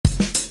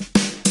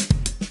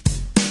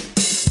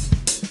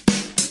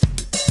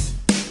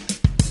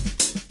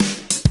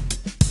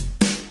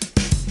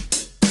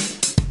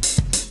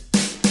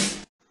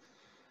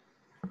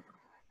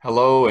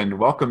Hello, and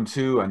welcome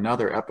to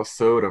another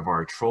episode of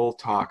our Troll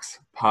Talks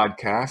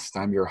podcast.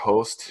 I'm your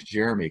host,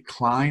 Jeremy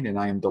Klein, and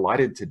I am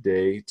delighted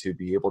today to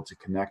be able to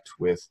connect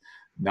with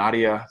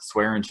Nadia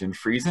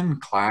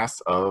Swearingen-Friesen, class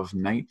of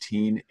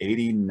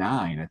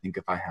 1989. I think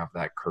if I have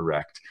that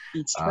correct.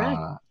 That's correct.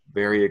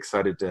 Very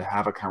excited to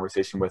have a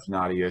conversation with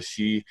Nadia.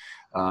 She,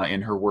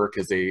 in her work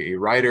as a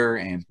writer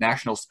and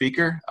national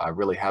speaker,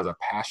 really has a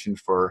passion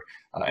for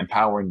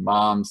empowering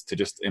moms to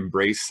just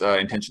embrace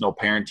intentional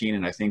parenting.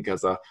 And I think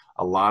as a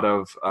lot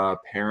of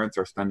parents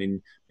are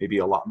spending maybe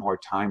a lot more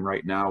time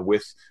right now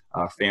with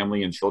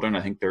family and children,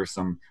 I think there's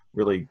some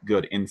really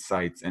good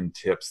insights and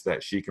tips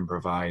that she can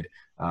provide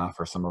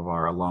for some of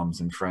our alums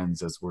and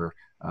friends as we're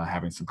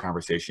having some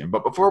conversation.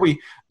 But before we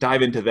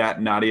dive into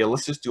that, Nadia,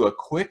 let's just do a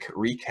quick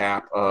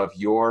recap of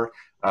your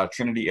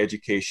Trinity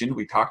education.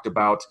 We talked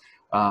about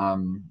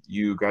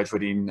you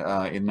graduating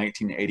in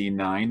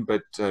 1989,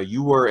 but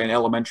you were an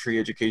elementary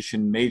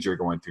education major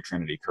going through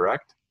Trinity,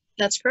 correct?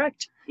 That's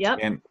correct. Yep.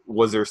 And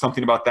was there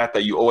something about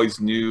that you always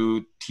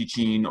knew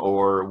teaching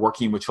or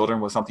working with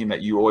children was something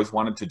that you always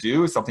wanted to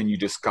do? Something you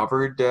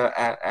discovered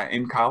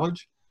in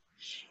college?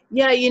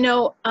 Yeah,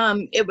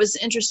 it was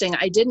interesting.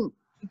 I didn't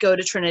go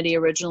to Trinity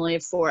originally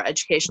for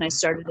education. I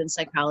started in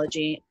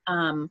psychology.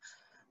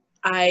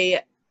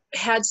 I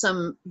had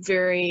some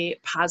very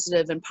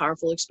positive and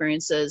powerful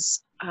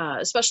experiences,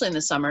 especially in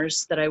the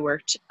summers that I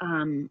worked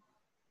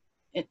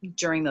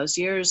during those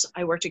years.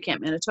 I worked at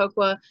Camp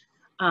Manitoqua.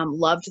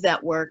 Loved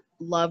that work,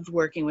 loved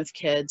working with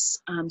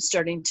kids,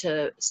 started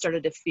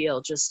to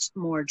feel just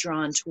more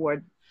drawn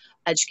toward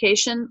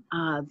education,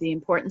 the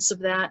importance of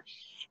that,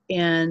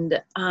 and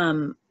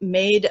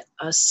made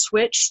a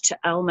switch to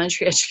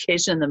elementary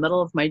education in the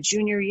middle of my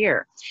junior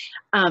year.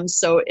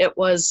 So it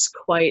was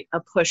quite a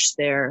push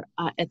there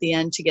at the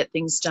end to get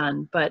things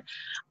done, but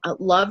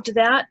loved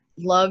that,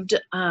 loved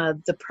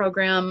the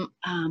program,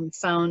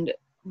 found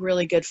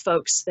really good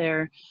folks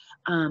there.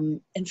 And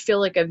feel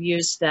like I've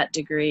used that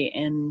degree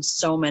in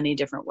so many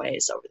different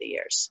ways over the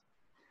years.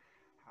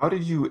 How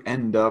did you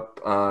end up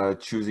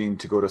choosing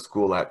to go to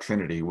school at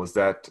Trinity? Was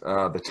that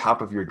the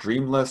top of your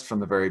dream list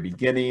from the very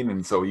beginning?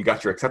 And so you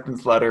got your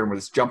acceptance letter and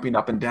was jumping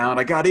up and down,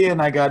 I got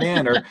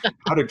in, or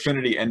how did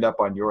Trinity end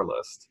up on your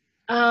list?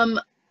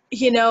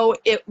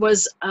 It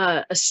was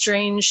a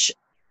strange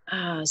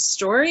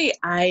story.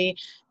 I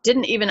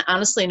didn't even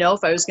honestly know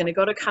if I was going to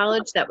go to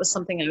college. That was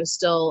something I was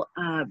still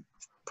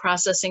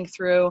processing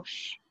through.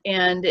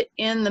 And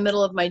in the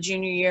middle of my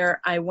junior year,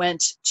 I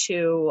went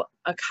to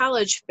a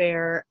college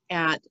fair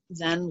at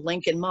then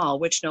Lincoln Mall,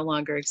 which no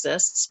longer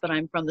exists, but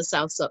I'm from the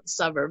south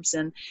suburbs.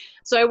 And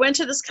so I went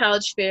to this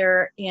college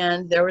fair,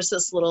 and there was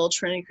this little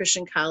Trinity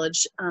Christian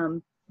College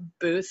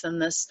booth,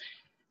 and this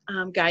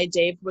guy,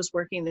 Dave, was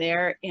working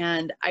there.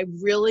 And I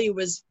really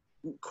was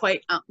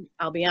quite,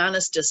 I'll be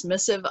honest,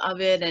 dismissive of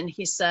it. And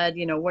he said,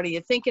 what are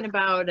you thinking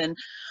about? And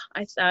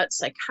I thought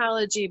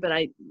psychology, but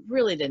I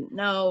really didn't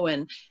know.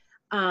 And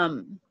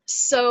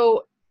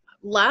so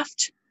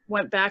left,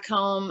 went back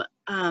home,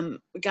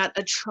 got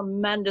a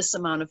tremendous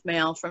amount of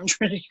mail from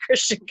Trinity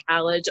Christian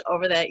College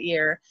over that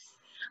year.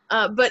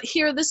 But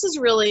here, this is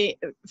really,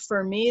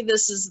 for me,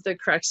 this is the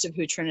crux of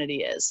who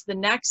Trinity is. The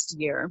next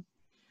year,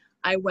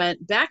 I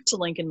went back to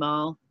Lincoln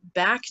Mall,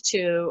 back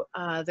to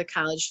the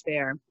college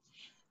fair,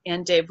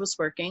 and Dave was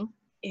working,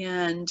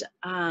 and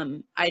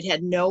I'd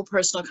had no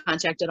personal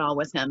contact at all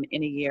with him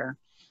in a year.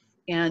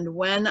 And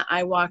when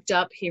I walked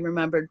up, he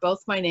remembered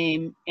both my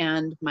name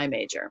and my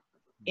major.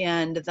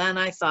 And then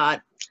I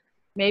thought,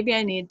 maybe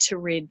I need to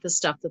read the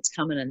stuff that's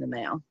coming in the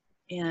mail.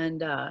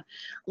 And a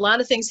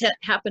lot of things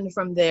happened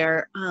from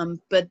there,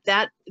 but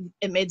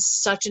it made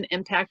such an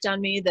impact on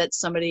me that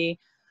somebody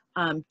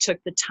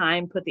took the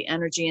time, put the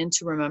energy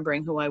into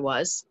remembering who I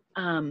was.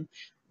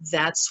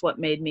 That's what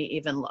made me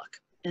even look.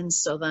 And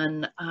so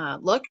then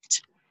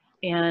looked,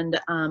 and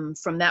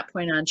from that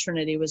point on,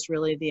 Trinity was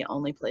really the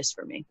only place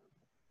for me.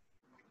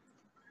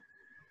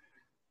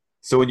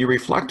 So when you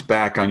reflect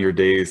back on your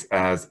days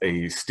as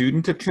a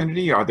student at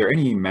Trinity, are there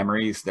any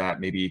memories that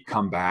maybe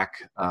come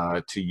back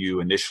to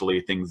you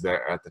initially, things that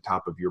are at the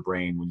top of your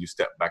brain when you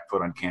step back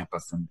foot on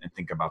campus and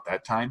think about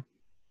that time?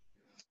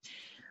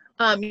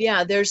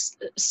 Yeah, there's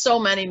so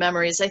many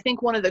memories. I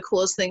think one of the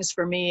coolest things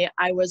for me,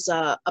 I was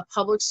a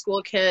public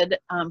school kid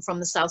from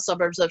the south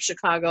suburbs of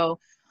Chicago,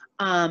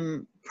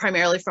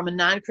 primarily from a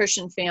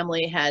non-Christian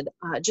family, had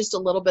just a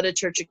little bit of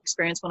church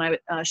experience when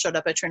I showed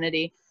up at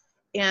Trinity.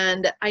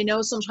 And I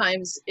know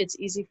sometimes it's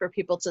easy for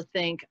people to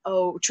think,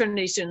 oh,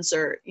 Trinity students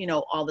are,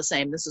 all the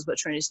same. This is what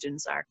Trinity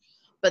students are.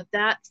 But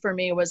that for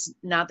me was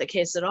not the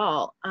case at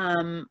all.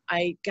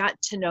 I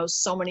got to know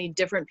so many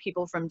different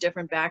people from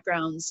different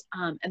backgrounds,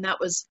 and that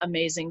was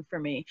amazing for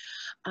me.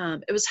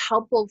 It was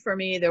helpful for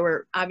me. There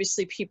were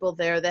obviously people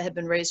there that had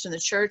been raised in the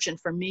church,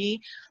 and for me,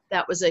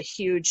 that was a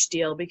huge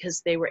deal because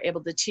they were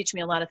able to teach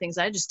me a lot of things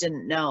I just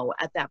didn't know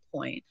at that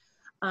point.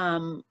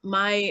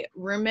 My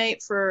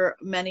roommate for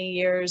many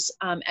years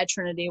at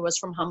Trinity was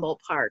from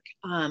Humboldt Park,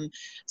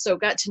 so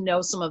got to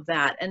know some of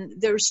that, and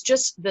there's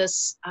just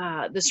this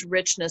this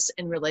richness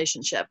in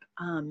relationship.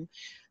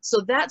 So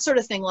that sort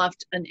of thing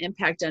left an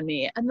impact on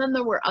me. And then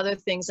there were other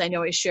things. I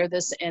know I shared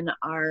this in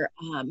our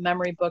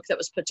memory book that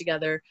was put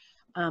together,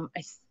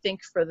 I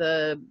think for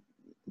the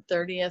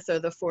 30th or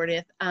the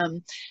 40th.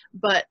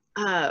 But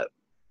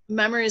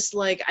memories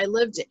like I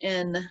lived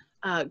in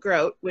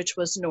Grote, which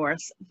was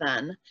north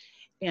then,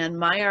 and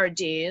my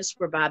RDs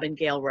were Bob and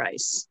Gail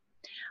Rice.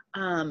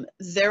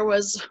 There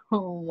was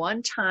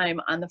one time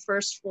on the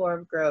first floor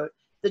of Grote,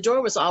 the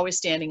door was always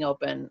standing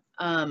open,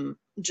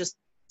 just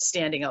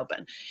standing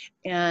open.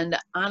 And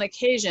on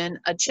occasion,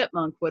 a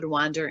chipmunk would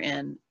wander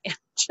in and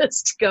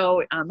just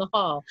go on the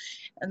hall.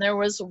 And there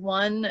was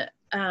one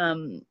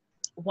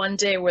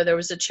day where there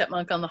was a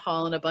chipmunk on the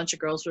hall and a bunch of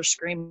girls were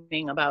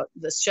screaming about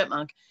this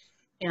chipmunk.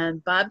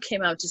 And Bob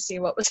came out to see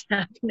what was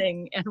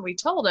happening, and we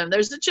told him,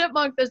 there's a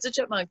chipmunk, there's a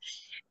chipmunk.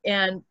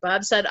 And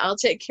Bob said, I'll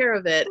take care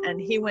of it. And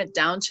he went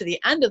down to the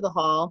end of the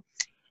hall,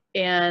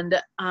 and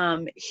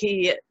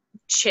he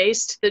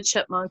chased the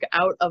chipmunk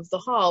out of the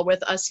hall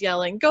with us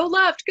yelling, go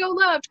left, go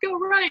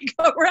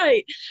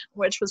right,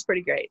 which was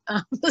pretty great.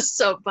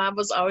 So Bob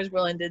was always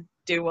willing to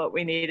do what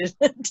we needed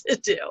to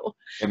do.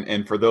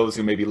 And for those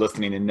who may be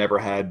listening and never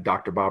had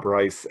Dr. Bob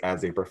Rice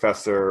as a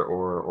professor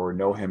or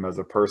know him as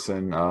a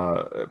person,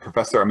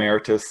 Professor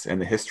Emeritus in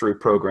the history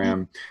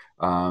program,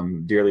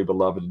 dearly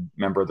beloved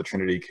member of the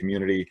Trinity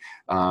community,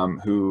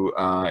 who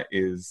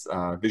is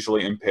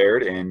visually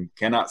impaired and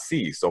cannot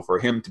see. So for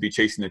him to be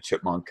chasing a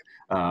chipmunk,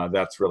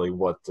 that's really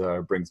what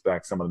brings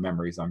back some of the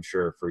memories, I'm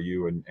sure, for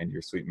you and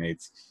your suite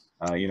mates.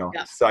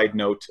 Yeah. Side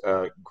note,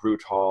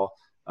 Groot Hall,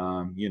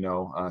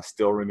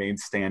 still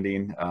remains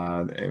standing.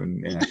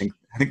 And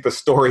I think the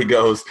story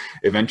goes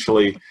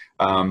eventually,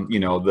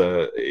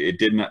 it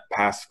didn't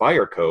pass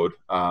fire code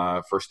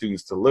for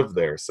students to live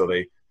there. So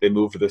they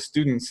moved the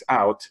students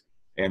out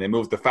and they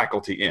moved the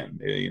faculty in.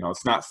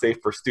 It's not safe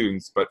for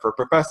students, but for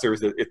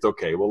professors, it's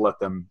okay. We'll let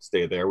them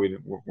stay there.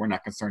 We're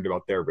not concerned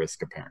about their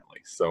risk,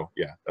 apparently. So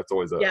yeah, that's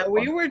always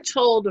we were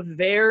told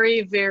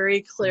very,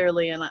 very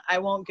clearly, and I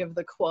won't give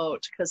the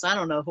quote because I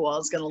don't know who all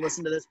is going to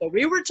listen to this, but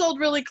we were told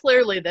really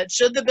clearly that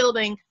should the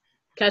building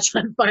catch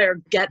on fire,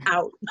 get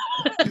out.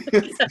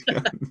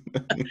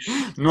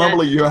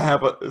 Normally you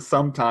have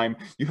some time.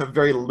 You have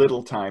very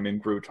little time in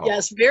Groot Hall.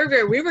 Yes, very,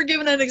 very. We were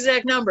given an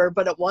exact number,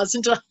 but it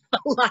wasn't a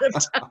lot of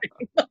time.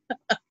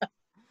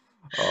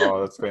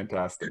 Oh, that's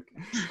fantastic.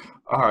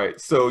 All right,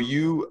 so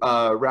you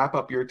wrap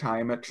up your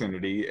time at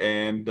Trinity,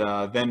 and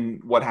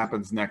then what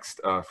happens next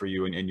for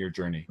you in your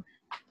journey?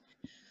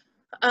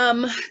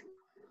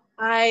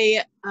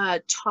 I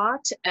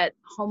taught at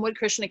Homewood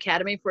Christian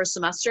Academy for a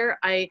semester.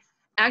 I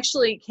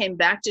actually came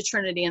back to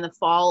Trinity in the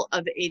fall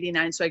of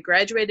 '89. So I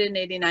graduated in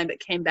 '89, but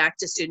came back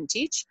to student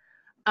teach.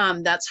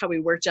 That's how we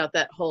worked out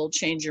that whole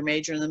change your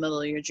major in the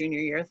middle of your junior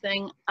year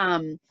thing.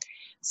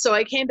 So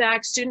I came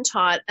back, student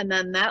taught, and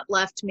then that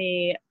left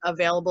me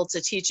available to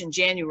teach in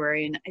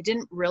January. And I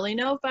didn't really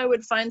know if I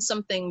would find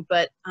something,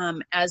 but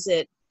as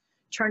it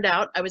turned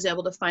out, I was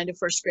able to find a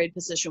first grade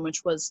position,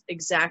 which was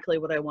exactly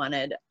what I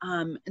wanted.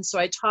 And so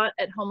I taught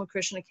at Homewood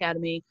Christian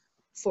Academy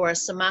for a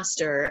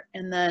semester.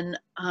 And then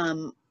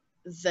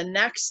the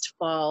next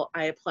fall,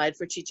 I applied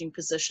for teaching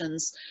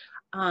positions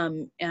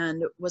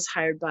and was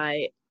hired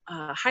by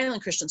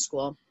Highland Christian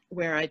School,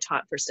 where I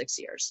taught for 6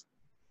 years.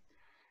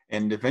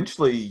 And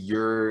eventually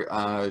your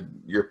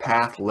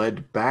path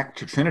led back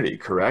to Trinity,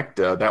 correct?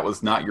 That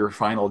was not your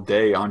final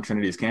day on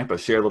Trinity's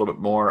campus. Share a little bit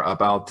more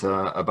about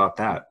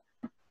that.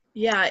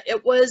 Yeah,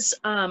 it was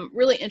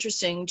really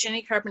interesting.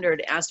 Jenny Carpenter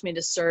had asked me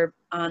to serve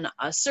on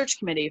a search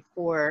committee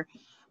for,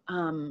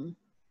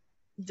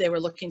 they were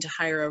looking to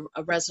hire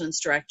a residence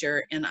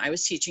director, and I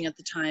was teaching at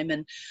the time.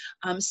 And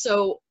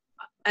so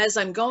as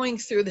I'm going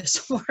through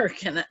this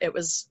work, and it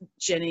was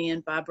Jenny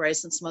and Bob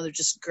Rice and some other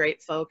just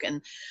great folk,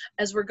 and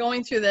as we're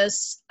going through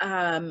this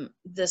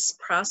this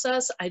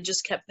process, I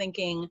just kept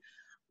thinking,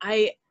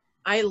 I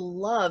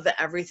love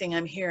everything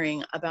I'm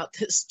hearing about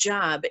this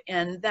job.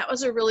 And that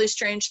was a really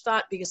strange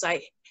thought because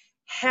I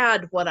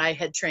had what I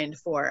had trained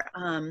for.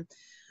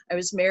 I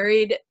was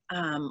married,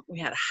 we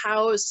had a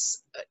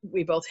house,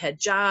 we both had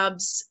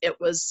jobs. It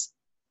was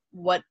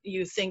what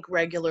you think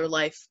regular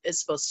life is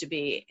supposed to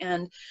be.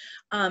 And,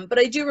 but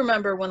I do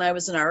remember when I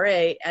was an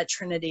RA at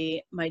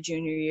Trinity my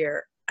junior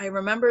year, I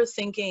remember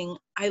thinking,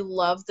 I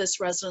love this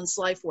residence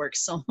life work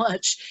so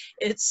much.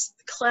 It's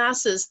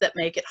classes that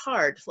make it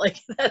hard. Like,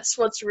 that's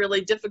what's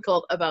really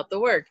difficult about the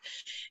work.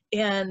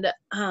 And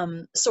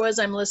so as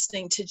I'm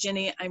listening to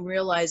Ginny, I'm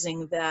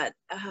realizing that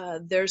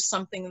there's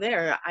something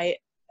there.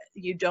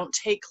 You don't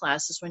take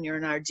classes when you're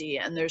an RD,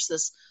 and there's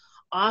this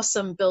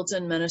awesome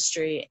built-in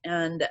ministry.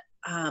 And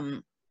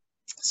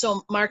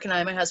so Mark and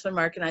I, my husband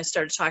Mark and I,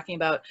 started talking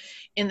about,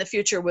 in the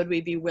future, would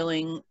we be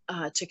willing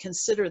to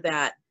consider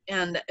that?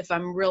 And if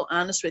I'm real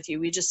honest with you,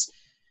 we just,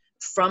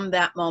 from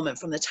that moment,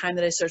 from the time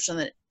that I searched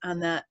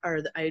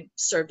I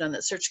served on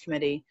that search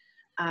committee,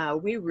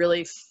 we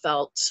really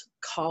felt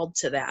called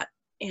to that.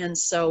 And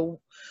so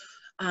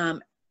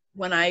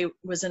when I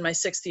was in my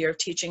 6th year of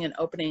teaching, an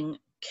opening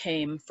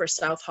came for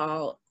South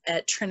Hall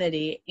at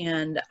Trinity,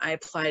 and I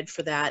applied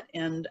for that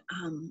and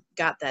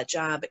got that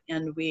job.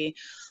 And we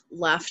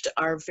left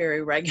our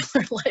very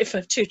regular life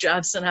of 2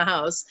 jobs and a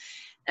house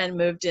and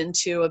moved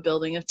into a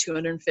building of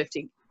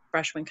 250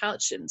 freshman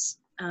college students.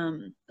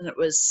 And it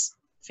was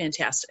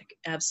fantastic,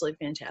 absolutely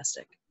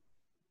fantastic.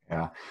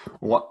 Yeah.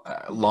 What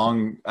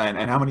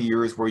and how many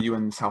years were you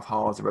in South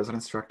Hall as a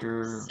residence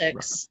director?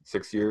 6.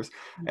 6 years.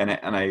 And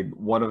I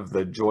one of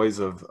the joys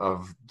of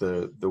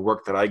the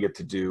work that I get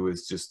to do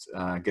is just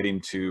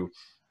getting to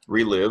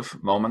relive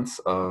moments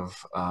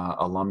of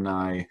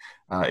alumni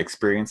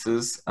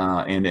experiences,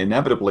 and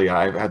inevitably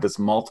I've had this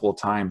multiple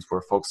times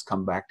where folks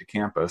come back to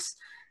campus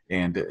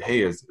and,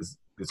 hey, is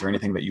there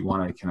anything that you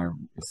want to kind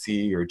of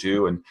see or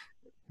do? And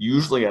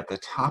usually at the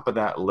top of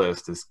that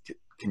list is,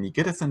 can you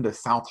get us into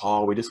South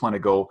Hall? We just want to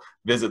go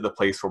visit the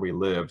place where we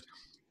lived.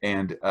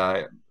 And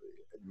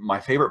my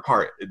favorite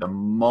part, the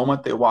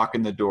moment they walk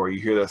in the door,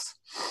 you hear this.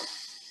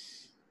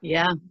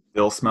 Yeah.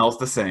 Still smells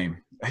the same.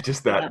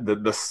 Just that,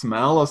 the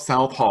smell of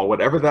South Hall,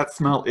 whatever that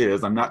smell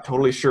is, I'm not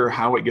totally sure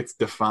how it gets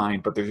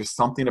defined, but there's just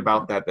something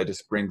about that that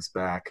just brings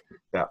back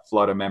that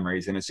flood of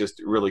memories. And it's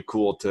just really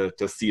cool to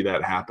see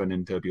that happen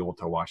and to be able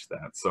to watch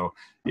that. So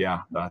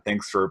yeah,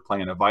 thanks for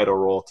playing a vital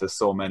role to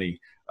so many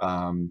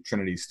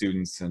Trinity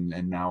students and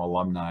now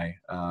alumni,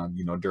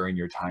 during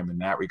your time in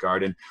that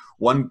regard. And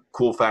one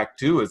cool fact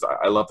too is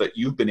I love that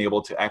you've been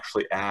able to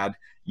actually add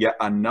yet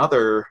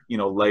another,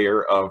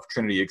 layer of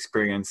Trinity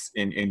experience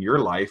in your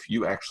life.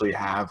 You actually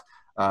have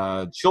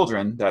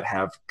children that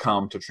have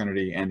come to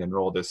Trinity and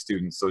enrolled as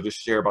students. So just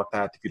share about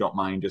that, if you don't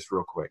mind, just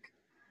real quick.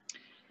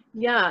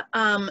 Yeah.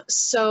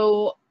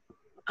 So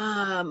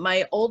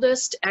my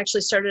oldest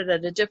actually started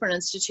at a different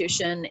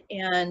institution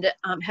and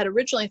had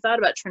originally thought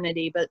about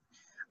Trinity, but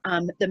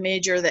the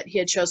major that he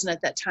had chosen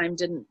at that time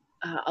didn't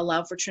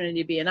allow for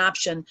Trinity to be an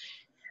option.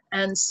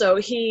 And so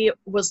he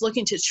was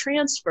looking to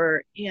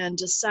transfer and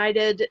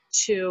decided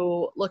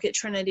to look at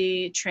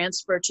Trinity,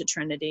 transfer to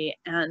Trinity.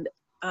 And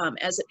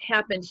as it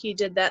happened, he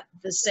did that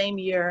the same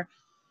year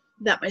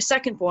that my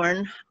second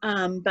born,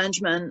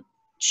 Benjamin,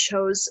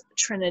 chose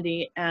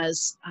Trinity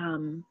as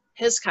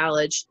his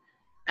college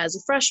as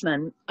a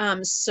freshman.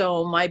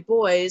 So my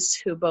boys,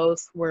 who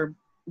both were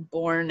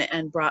born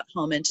and brought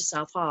home into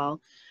South Hall,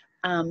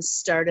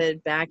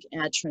 started back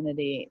at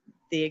Trinity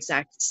the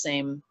exact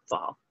same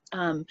fall.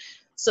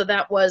 So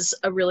that was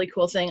a really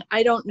cool thing.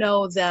 I don't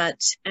know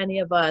that any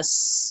of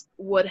us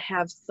would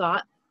have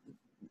thought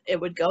it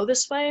would go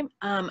this way.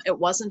 It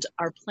wasn't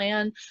our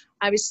plan.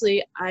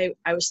 Obviously, I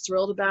was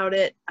thrilled about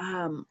it.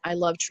 I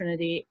love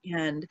Trinity,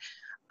 and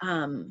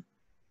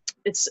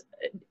it's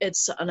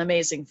an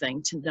amazing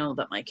thing to know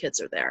that my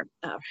kids are there,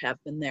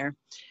 have been there.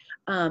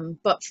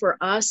 But for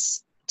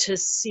us to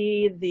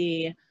see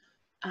the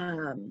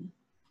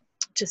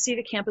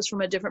campus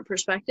from a different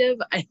perspective,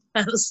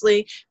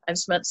 I've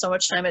spent so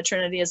much time at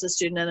Trinity as a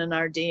student and an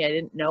RD. I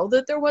didn't know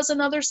that there was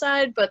another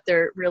side, but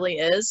there really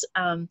is.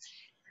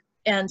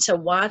 And to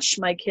watch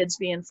my kids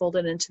be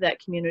enfolded into that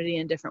community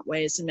in different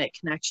ways and make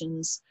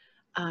connections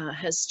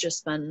has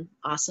just been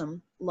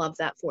awesome. Love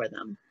that for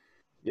them.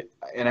 Yeah,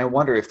 and I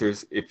wonder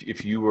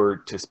if you were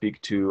to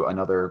speak to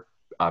another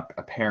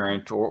a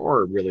parent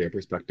or really a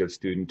prospective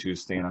student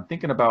who's saying, I'm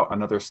thinking about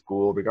another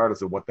school,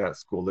 regardless of what that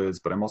school is,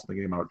 but I'm also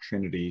thinking about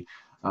Trinity.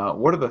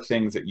 What are the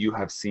things that you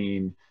have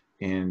seen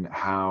in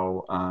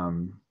how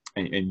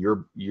in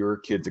your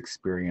kids'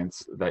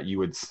 experience that you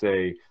would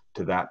say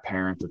to that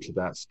parent or to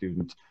that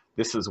student,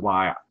 this is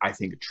why I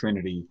think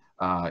Trinity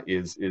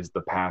is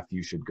the path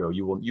you should go.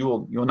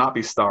 You'll not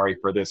be sorry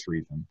for this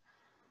reason.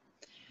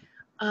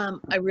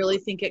 I really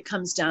think it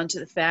comes down to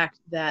the fact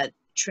that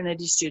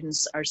Trinity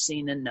students are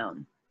seen and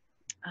known.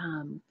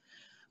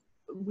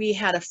 We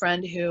had a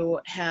friend who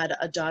had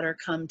a daughter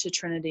come to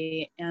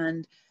Trinity,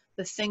 and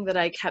the thing that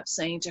I kept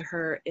saying to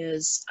her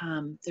is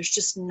there's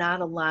just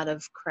not a lot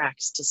of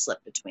cracks to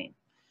slip between.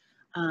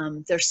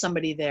 There's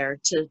somebody there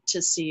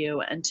to see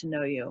you and to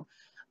know you.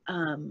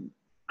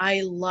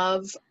 I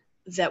love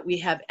that we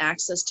have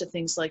access to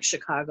things like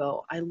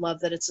Chicago. I love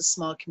that it's a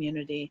small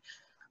community,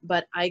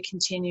 but I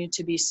continue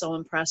to be so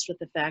impressed with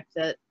the fact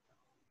that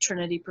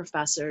Trinity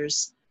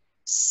professors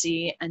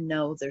see and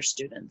know their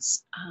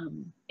students.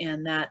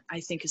 And that,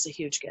 I think, is a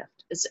huge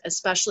gift,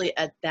 especially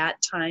at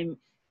that time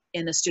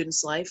in a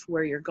student's life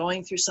where you're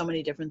going through so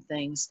many different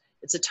things.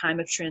 It's a time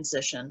of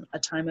transition, a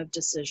time of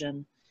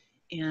decision.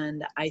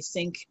 And I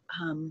think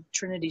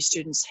Trinity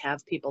students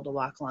have people to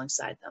walk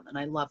alongside them, and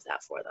I love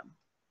that for them.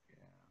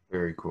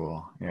 Very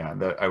cool. Yeah,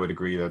 I would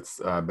agree. That's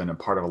been a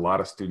part of a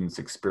lot of students'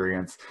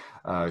 experience.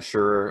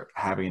 Sure,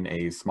 having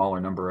a smaller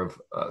number of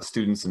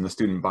students in the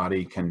student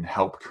body can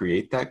help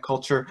create that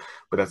culture,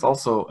 but that's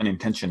also an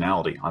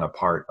intentionality on a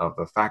part of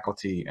the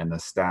faculty and the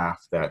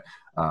staff that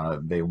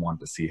they want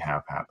to see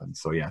have happen.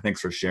 So yeah,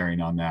 thanks for sharing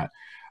on that.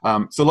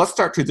 So let's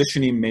start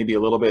transitioning maybe a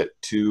little bit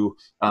to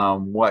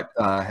what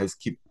has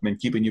been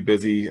keeping you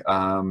busy.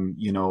 When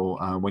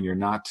you're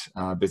not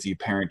busy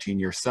parenting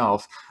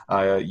yourself,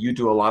 you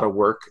do a lot of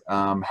work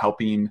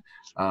helping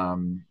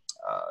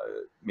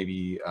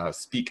maybe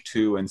speak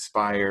to,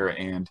 inspire,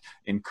 and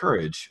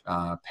encourage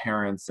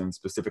parents, and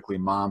specifically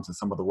moms, and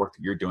some of the work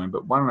that you're doing.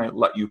 But why don't I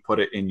let you put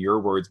it in your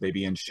words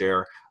maybe and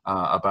share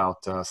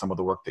about some of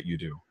the work that you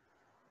do?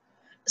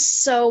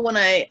 So when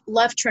I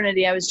left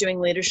Trinity, I was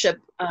doing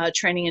leadership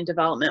training and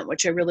development,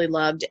 which I really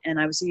loved, and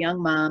I was a young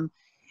mom.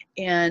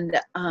 And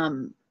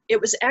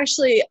it was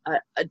actually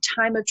a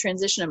time of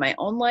transition in my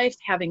own life,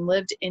 having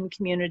lived in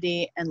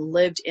community and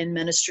lived in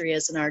ministry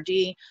as an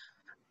RD.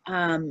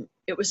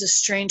 It was a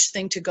strange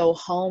thing to go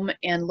home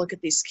and look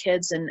at these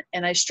kids,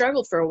 and I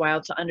struggled for a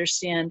while to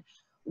understand,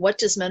 what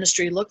does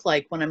ministry look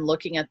like when I'm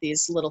looking at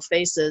these little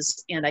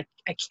faces and I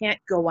can't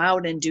go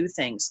out and do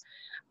things.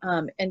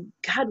 And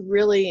God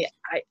really,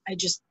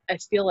 I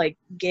feel like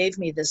gave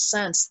me this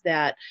sense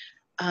that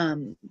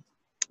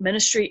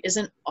ministry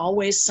isn't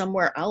always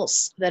somewhere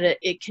else, that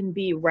it can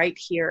be right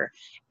here,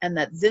 and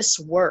that this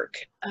work,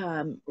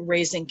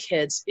 raising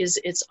kids, is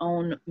its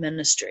own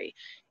ministry.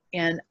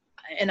 And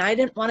I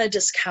didn't want to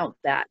discount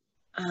that.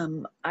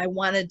 I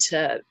wanted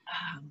to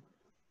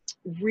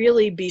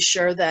really be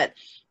sure that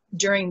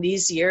during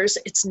these years,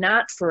 it's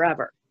not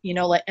forever.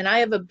 And I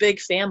have a big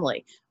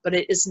family, but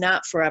it is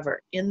not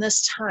forever. In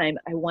this time,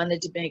 I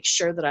wanted to make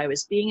sure that I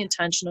was being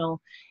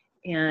intentional,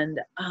 and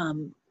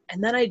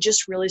then I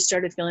just really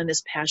started feeling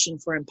this passion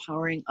for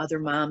empowering other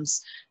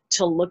moms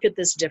to look at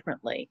this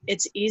differently.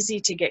 It's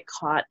easy to get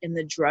caught in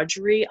the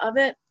drudgery of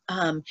it.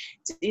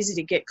 It's easy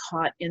to get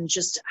caught in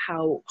just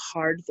how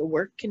hard the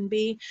work can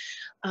be.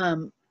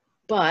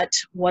 But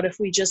what if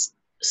we just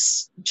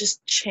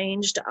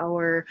changed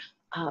our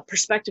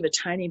perspective a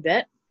tiny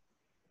bit?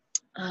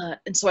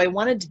 And so I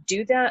wanted to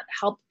do that,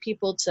 help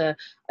people to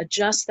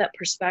adjust that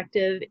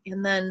perspective,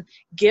 and then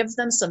give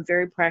them some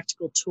very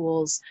practical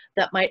tools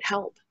that might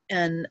help.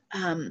 And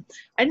I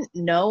didn't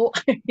know,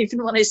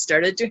 even when I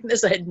started doing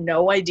this, I had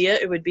no idea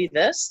it would be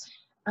this.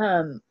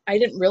 I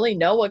didn't really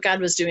know what God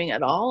was doing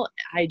at all.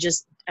 I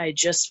just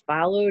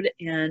followed,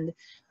 and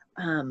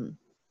then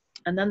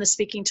the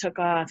speaking took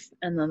off,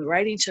 and then the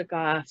writing took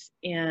off,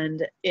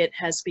 and it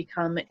has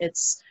become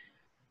its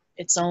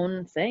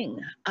own thing.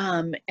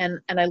 And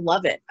I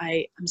love it.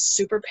 I'm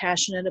super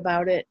passionate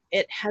about it.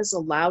 It has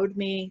allowed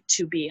me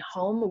to be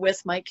home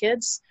with my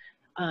kids,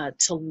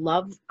 to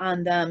love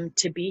on them,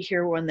 to be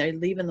here when they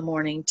leave in the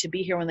morning, to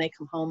be here when they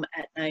come home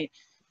at night,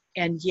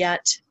 and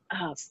yet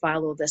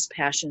follow this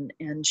passion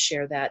and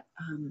share that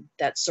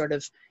sort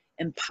of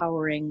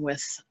empowering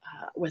with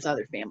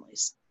other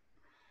families.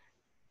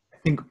 I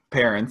think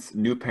parents,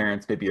 new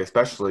parents maybe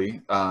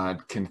especially,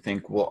 can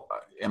think, well,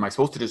 am I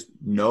supposed to just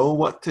know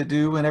what to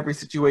do in every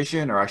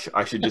situation? Or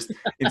I should just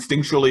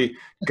instinctually,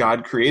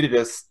 God created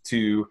us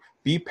to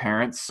be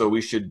parents, so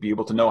we should be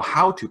able to know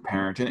how to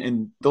parent.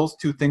 And those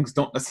two things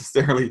don't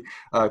necessarily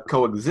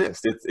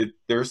coexist.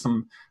 There's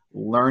some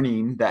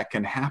learning that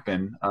can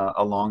happen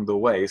along the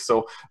way.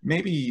 So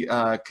maybe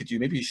could you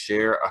maybe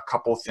share a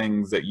couple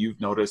things that you've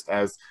noticed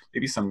as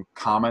maybe some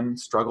common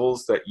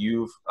struggles that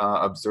you've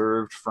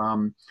observed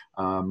from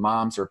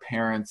moms or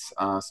parents,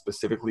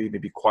 specifically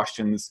maybe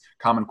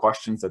common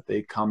questions that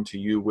they come to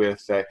you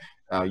with that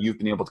you've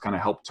been able to kind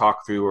of help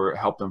talk through or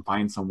help them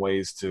find some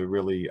ways to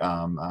really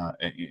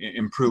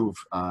improve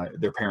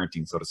their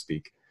parenting, so to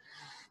speak?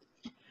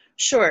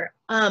 Sure.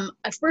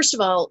 First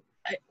of all,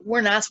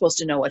 we're not supposed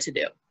to know what to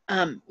do.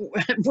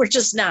 We're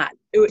just not.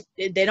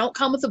 They don't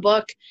come with a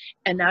book,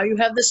 and now you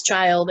have this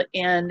child,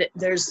 and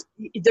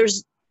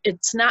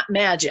it's not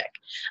magic.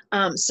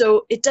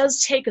 So it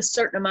does take a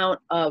certain amount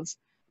of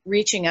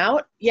reaching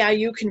out. Yeah,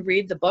 you can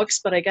read the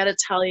books, but I got to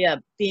tell you,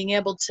 being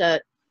able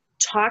to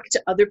talk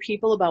to other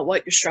people about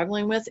what you're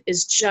struggling with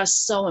is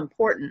just so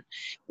important.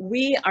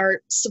 We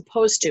are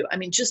supposed to,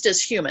 just as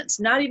humans,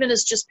 not even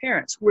as just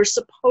parents, we're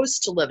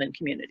supposed to live in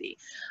community.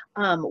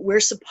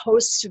 We're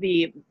supposed to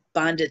be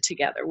bonded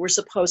together. We're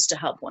supposed to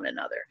help one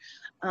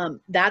another.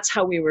 That's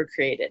how we were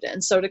created.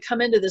 And so to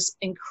come into this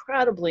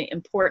incredibly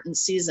important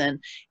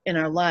season in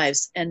our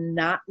lives and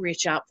not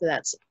reach out for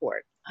that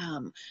support,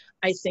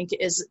 I think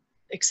is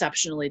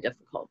exceptionally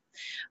difficult.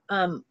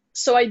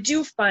 So I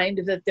do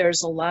find that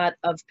there's a lot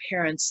of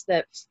parents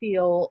that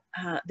feel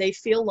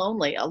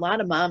lonely. A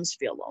lot of moms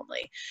feel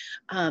lonely,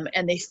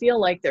 and they feel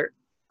like they're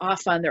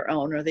off on their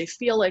own, or they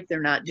feel like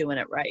they're not doing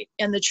it right.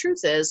 And the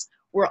truth is,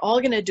 we're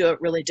all going to do it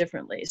really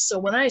differently. So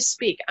when I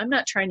speak, I'm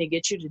not trying to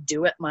get you to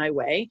do it my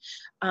way.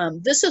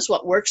 This is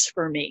what works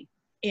for me,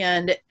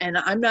 and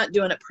I'm not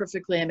doing it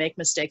perfectly. I make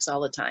mistakes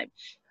all the time.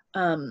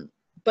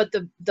 But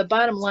the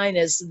bottom line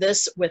is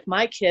this: with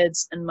my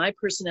kids and my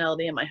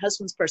personality and my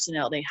husband's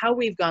personality, how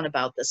we've gone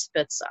about this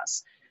fits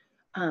us.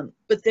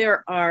 But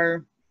there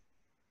are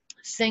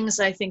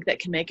things I think that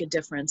can make a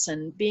difference,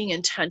 and being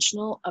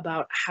intentional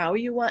about how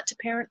you want to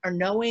parent, or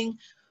knowing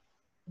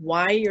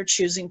why you're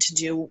choosing to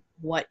do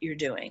what you're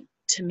doing.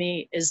 to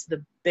me is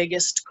the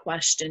biggest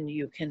question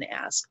you can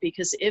ask,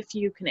 because if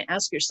you can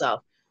ask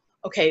yourself,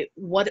 okay,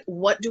 what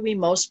do we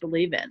most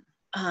believe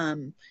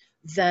in?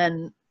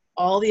 Then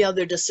all the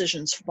other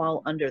decisions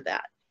fall under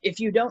that. If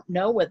you don't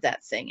know what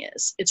that thing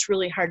is, it's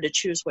really hard to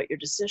choose what your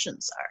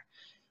decisions are.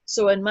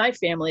 So in my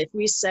family, if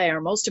we say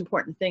our most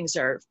important things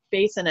are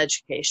faith and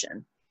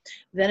education,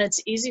 then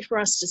it's easy for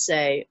us to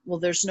say, well,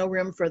 there's no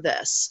room for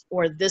this,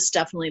 or this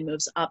definitely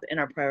moves up in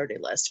our priority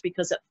list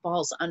because it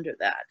falls under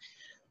that.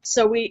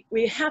 So we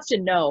have to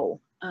know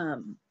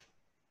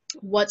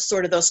what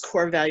sort of those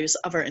core values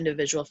of our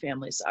individual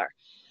families are.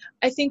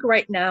 I think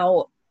right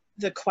now,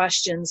 the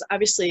questions,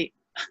 obviously,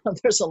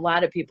 there's a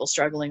lot of people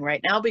struggling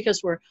right now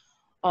because we're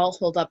all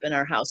holed up in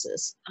our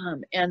houses.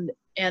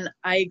 And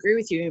I agree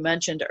with you. You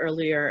mentioned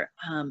earlier,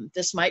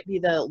 this might be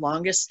the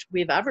longest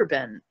we've ever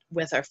been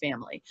with our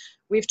family.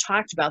 We've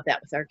talked about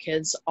that with our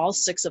kids. All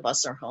 6 of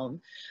us are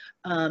home.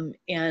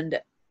 And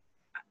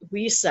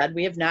we said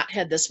we have not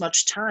had this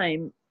much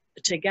time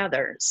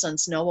together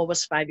since Noah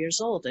was 5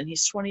 years old, and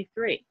he's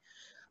 23.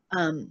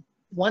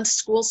 Once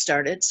school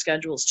started,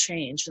 schedules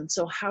changed. And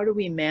so how do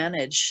we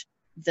manage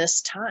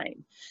this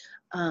time?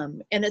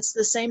 And it's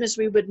the same as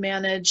we would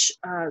manage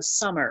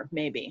summer,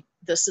 maybe.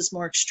 This is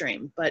more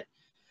extreme, but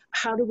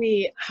how do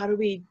we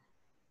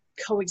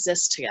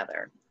coexist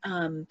together?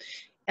 And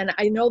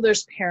I know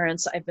there's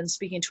parents, I've been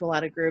speaking to a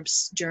lot of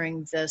groups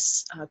during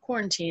this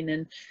quarantine,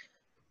 and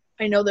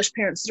I know there's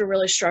parents that are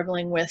really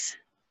struggling with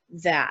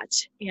that.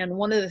 And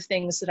one of the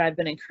things that I've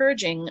been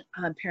encouraging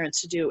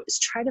parents to do is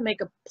try to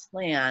make a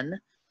plan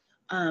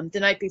the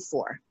night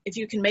before. If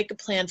you can make a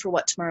plan for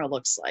what tomorrow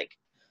looks like,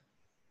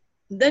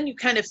 then you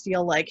kind of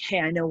feel like, hey,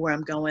 I know where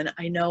I'm going.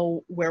 I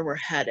know where we're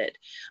headed.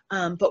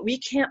 But we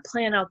can't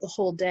plan out the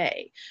whole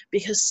day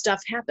because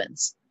stuff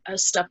happens.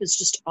 Stuff is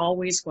just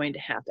always going to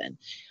happen.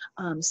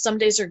 Some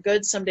days are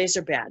good, some days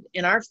are bad.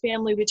 In our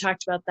family, we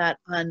talked about that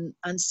on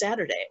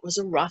Saturday. It was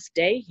a rough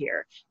day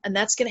here, and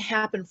that's going to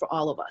happen for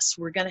all of us.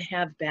 We're going to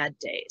have bad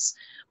days.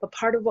 But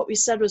part of what we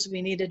said was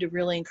we needed to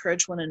really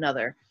encourage one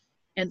another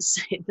and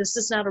say, this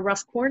is not a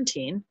rough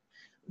quarantine.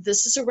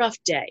 This is a rough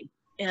day.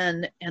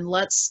 And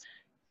let's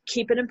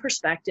keep it in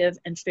perspective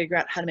and figure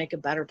out how to make a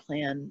better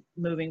plan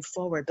moving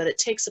forward. But it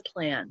takes a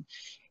plan.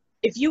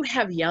 If you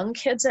have young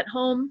kids at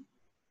home,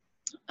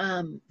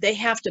 they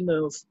have to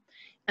move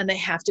and they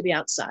have to be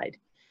outside.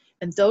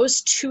 And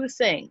those 2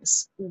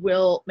 things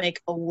will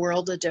make a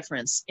world of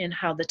difference in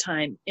how the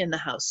time in the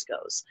house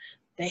goes.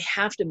 They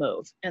have to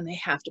move and they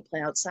have to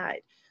play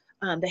outside.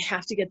 They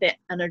have to get that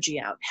energy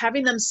out.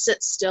 Having them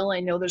sit still, I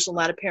know there's a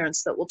lot of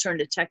parents that will turn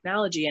to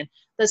technology, and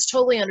that's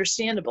totally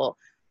understandable.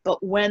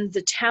 But when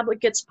the tablet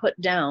gets put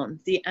down,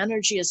 the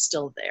energy is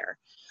still there.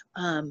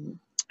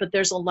 But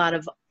there's a lot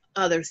of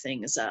other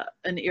things,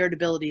 an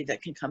irritability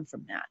that can come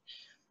from that.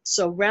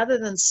 So rather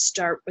than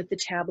start with the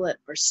tablet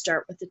or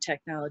start with the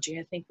technology,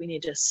 I think we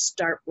need to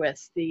start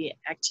with the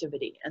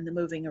activity and the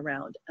moving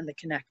around and the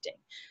connecting.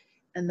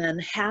 And then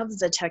have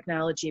the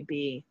technology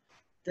be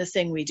the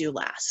thing we do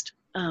last.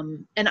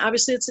 And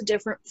obviously it's a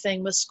different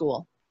thing with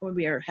school when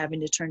we are having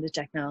to turn to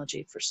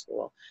technology for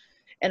school.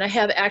 And I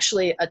have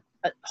actually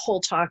a whole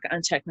talk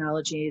on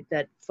technology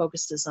that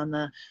focuses on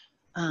the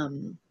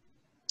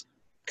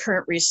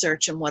current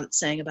research and what it's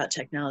saying about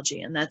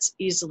technology. And that's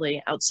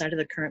easily, outside of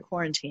the current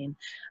quarantine,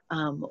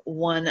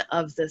 one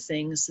of the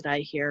things that I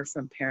hear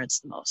from parents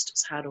the most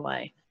is how do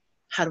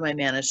I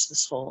manage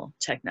this whole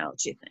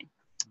technology thing?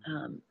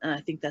 And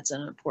I think that's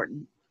an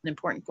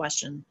important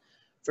question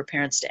for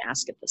parents to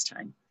ask at this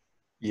time.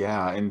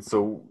 Yeah, and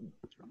so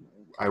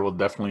I will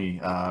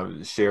definitely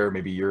share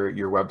maybe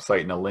your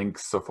website and a link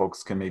so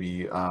folks can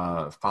maybe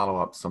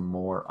follow up some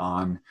more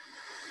on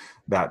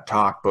that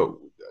talk. But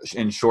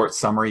in short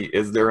summary,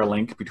 is there a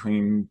link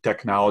between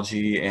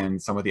technology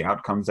and some of the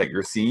outcomes that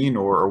you're seeing,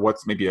 or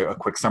what's maybe a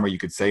quick summary you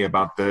could say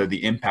about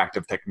the impact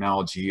of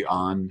technology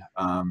on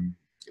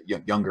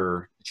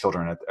younger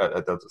children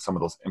at some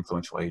of those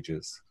influential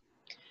ages?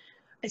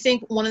 I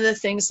think one of the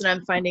things that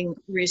I'm finding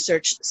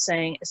research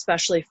saying,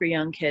 especially for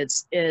young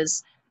kids,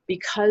 is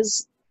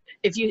because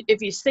if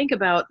you think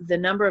about the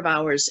number of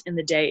hours in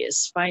the day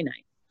is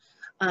finite.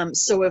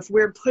 So if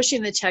we're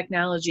pushing the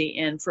technology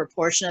in for a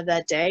portion of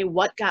that day,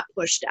 what got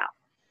pushed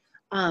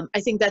out?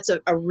 I think that's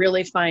a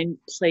really fine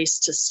place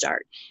to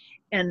start.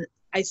 And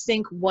I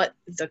think what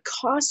the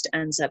cost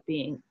ends up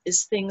being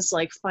is things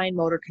like fine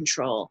motor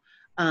control,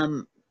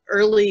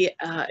 early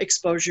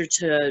exposure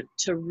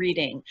to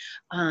reading,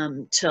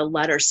 to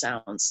letter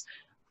sounds,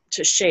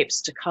 to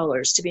shapes, to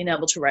colors, to being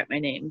able to write my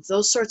name.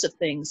 Those sorts of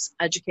things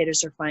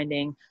educators are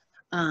finding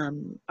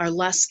are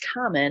less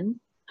common.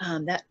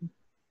 That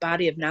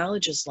body of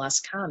knowledge is less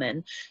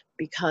common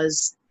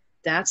because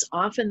that's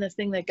often the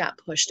thing that got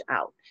pushed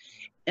out.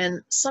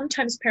 And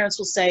sometimes parents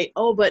will say,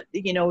 oh, but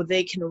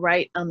they can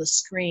write on the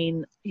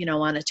screen,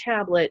 on a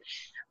tablet.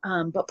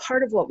 But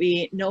part of what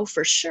we know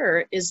for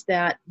sure is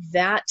that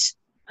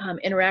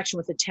interaction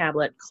with a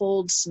tablet,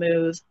 cold,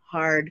 smooth,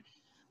 hard,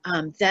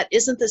 that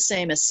isn't the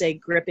same as, say,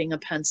 gripping a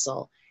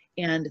pencil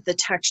and the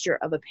texture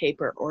of a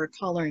paper or a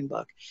coloring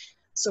book.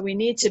 So we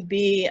need to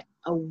be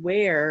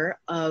aware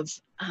of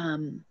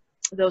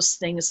those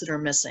things that are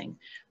missing,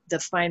 the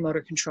fine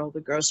motor control,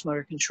 the gross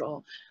motor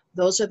control.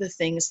 Those are the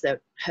things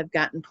that have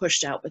gotten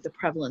pushed out with the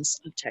prevalence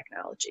of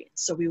technology.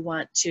 So we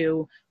want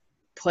to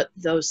put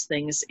those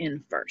things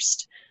in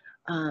first.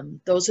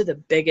 Those are the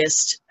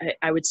biggest,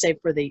 I would say,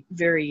 for the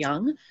very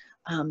young.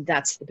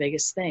 That's the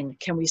biggest thing.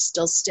 Can we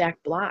still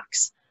stack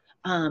blocks?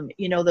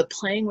 The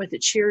playing with a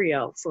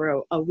Cheerio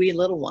for a wee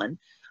little one,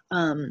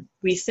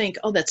 we think,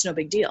 oh, that's no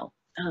big deal.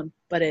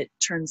 But it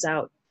turns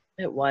out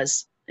it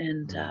was,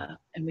 and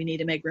we need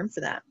to make room for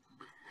that.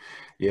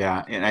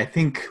 Yeah, and I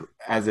think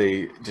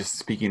just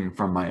speaking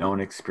from my own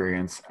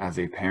experience as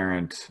a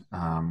parent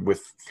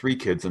with 3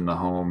 kids in the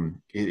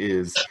home, it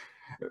is,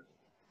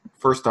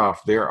 first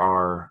off,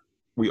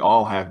 we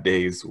all have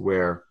days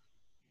where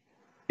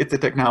it's a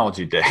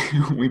technology day.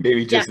 We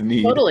maybe just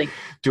need totally.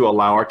 to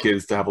allow our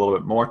kids to have a little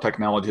bit more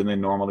technology than they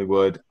normally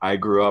would. I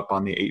grew up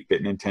on the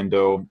 8-bit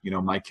Nintendo.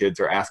 My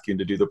kids are asking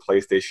to do the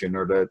PlayStation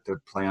or to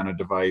play on a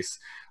device.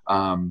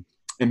 And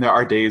there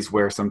are days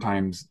where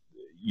sometimes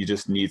you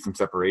just need some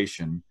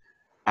separation.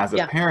 As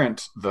a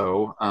parent,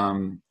 though,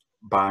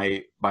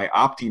 by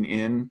opting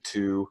in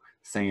to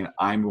saying,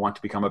 I want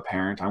to become a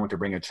parent, I want to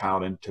bring a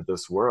child into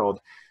this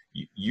world,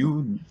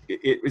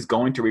 it is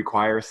going to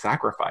require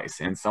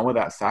sacrifice, and some of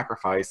that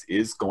sacrifice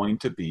is going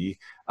to be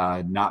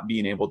not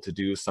being able to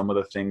do some of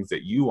the things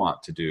that you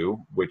want to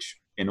do, which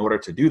in order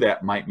to do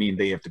that might mean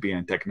they have to be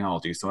in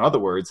technology. So in other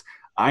words,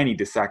 I need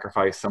to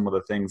sacrifice some of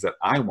the things that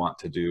I want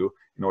to do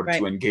in order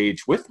to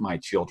engage with my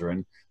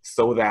children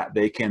so that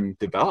they can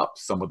develop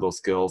some of those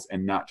skills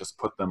and not just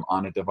put them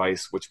on a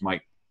device which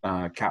might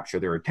capture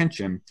their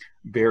attention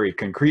very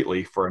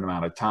concretely for an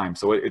amount of time.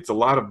 So it's a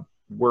lot of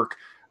work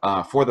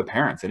for the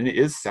parents, and it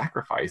is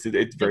sacrifice.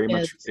 It very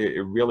much,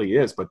 it really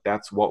is, but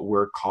that's what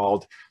we're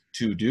called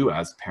to do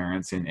as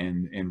parents,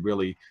 and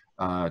really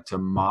to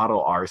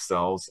model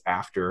ourselves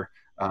after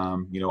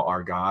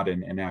our God,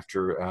 and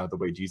after the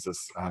way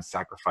Jesus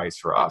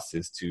sacrificed for us,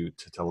 is to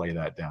lay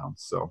that down.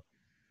 So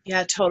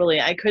yeah,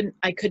 totally. I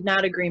could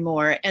not agree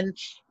more. And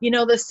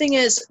the thing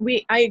is,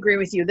 I agree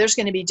with you. There's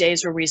going to be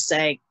days where we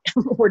say,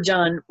 we're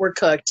done, we're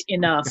cooked,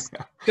 enough.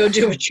 Go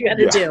do what you got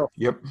to do.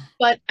 Yep.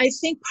 But I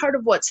think part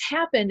of what's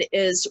happened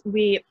is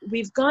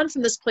we've gone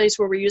from this place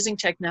where we're using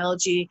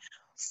technology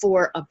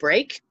for a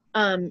break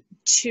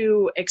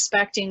to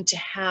expecting to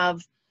have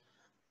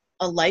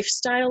a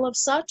lifestyle of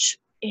such.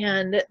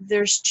 And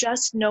there's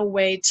just no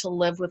way to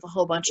live with a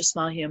whole bunch of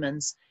small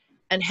humans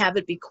and have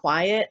it be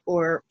quiet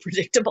or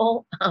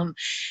predictable.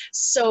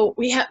 So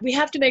we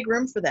have to make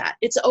room for that.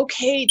 It's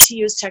okay to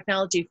use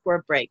technology for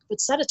a break,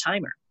 but set a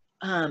timer.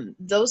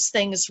 Those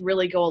things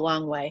really go a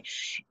long way.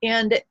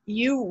 And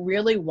you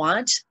really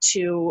want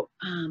to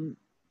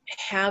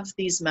have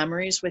these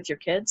memories with your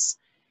kids,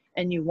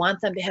 and you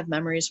want them to have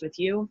memories with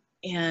you.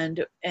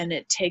 And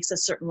it takes a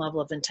certain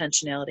level of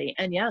intentionality,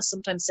 and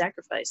sometimes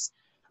sacrifice,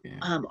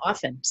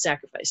 often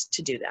sacrifice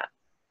to do that.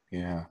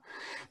 Yeah.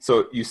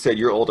 So you said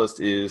your oldest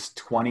is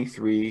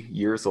 23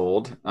 years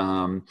old.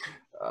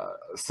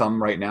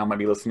 Some right now might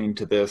be listening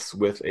to this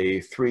with a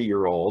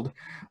 3-year-old.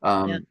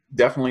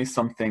 Definitely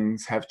some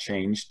things have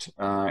changed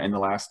in the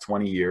last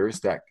 20 years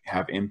that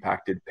have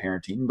impacted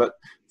parenting, but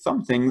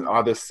some things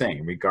are the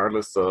same,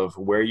 regardless of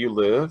where you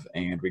live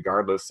and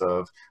regardless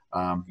of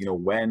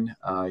when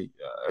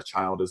a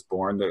child is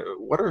born.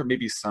 What are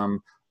maybe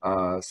some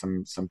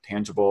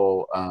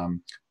tangible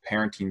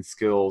parenting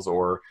skills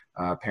or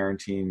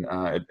parenting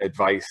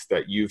advice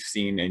that you've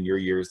seen in your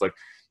years? Like,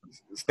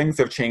 things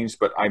have changed,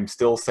 but I'm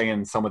still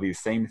saying some of these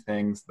same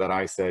things that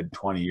I said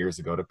 20 years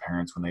ago to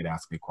parents when they'd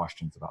ask me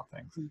questions about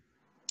things.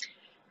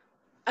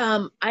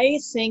 I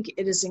think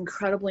it is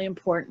incredibly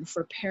important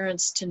for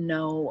parents to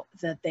know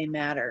that they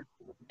matter,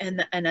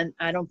 and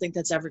I don't think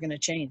that's ever going to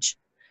change.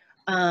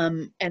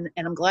 And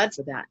I'm glad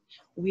for that.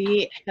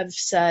 We have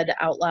said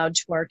out loud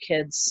to our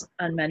kids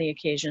on many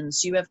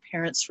occasions, you have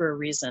parents for a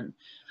reason.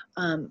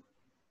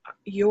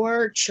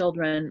 Your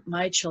children,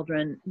 my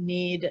children,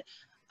 need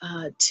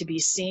to be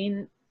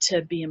seen,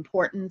 to be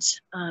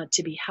important,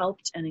 to be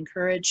helped and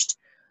encouraged,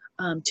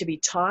 to be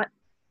taught,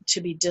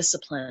 to be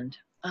disciplined.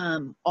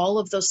 All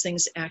of those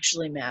things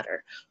actually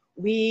matter.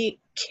 We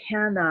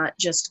cannot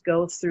just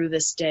go through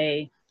this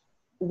day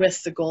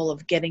with the goal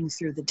of getting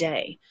through the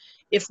day.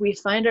 If we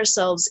find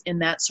ourselves in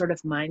that sort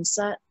of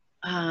mindset,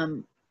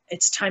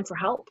 it's time for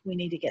help. We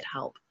need to get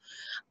help.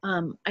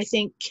 I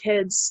think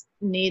kids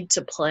need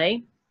to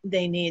play.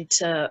 They need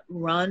to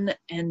run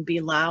and be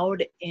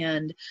loud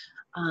and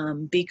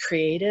be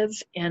creative.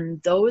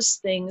 And those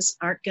things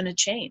aren't going to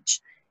change.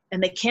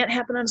 And they can't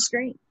happen on a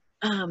screen.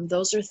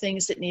 Those are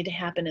things that need to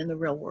happen in the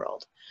real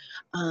world.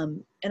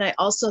 And I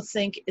also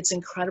think it's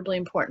incredibly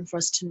important for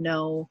us to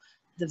know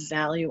the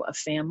value of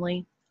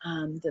family,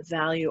 the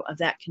value of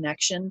that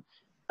connection,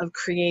 of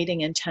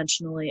creating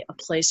intentionally a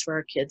place for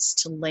our kids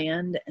to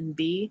land and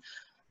be.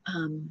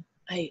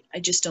 I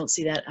just don't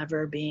see that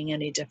ever being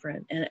any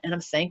different. And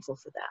I'm thankful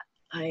for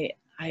that.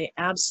 I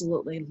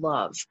absolutely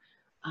love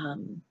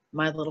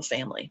my little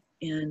family.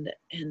 And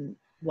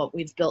what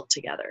we've built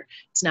together.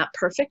 It's not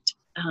perfect.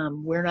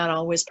 We're not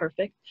always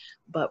perfect,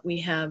 but we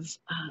have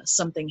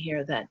something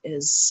here that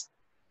is,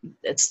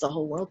 it's the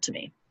whole world to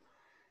me.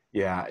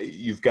 Yeah,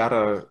 you've got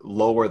to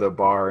lower the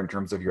bar in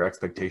terms of your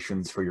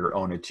expectations for your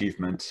own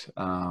achievement.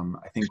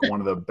 I think one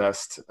of the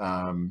best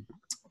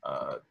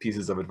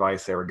pieces of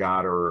advice I ever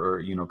got, or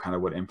you know, kind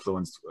of what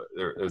influenced,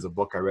 there's a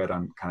book I read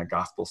on kind of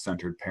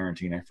gospel-centered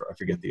parenting. I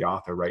forget the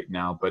author right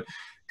now, but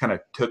kind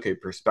of took a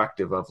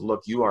perspective of,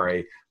 look, you are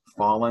a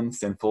fallen,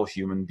 sinful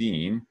human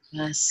being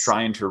Yes.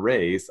 trying to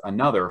raise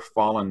another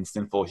fallen,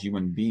 sinful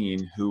human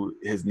being who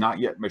has not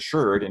yet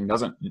matured and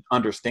doesn't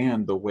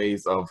understand the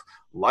ways of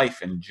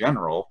life in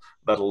general,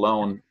 let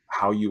alone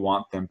how you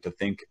want them to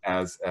think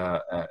as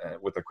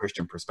with a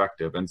Christian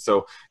perspective. And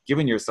so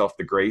giving yourself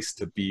the grace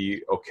to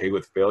be okay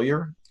with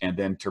failure, and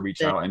then to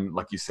reach out and,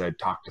 like you said,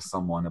 talk to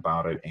someone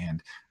about it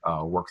and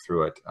work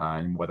through it.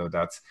 And whether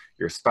that's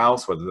your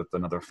spouse, whether that's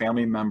another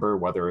family member,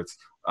 whether it's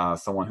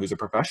someone who's a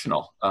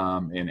professional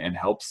and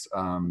helps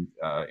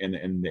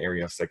in the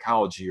area of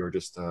psychology, or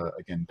just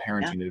again,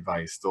 parenting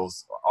advice,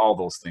 all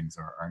those things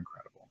are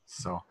incredible.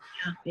 So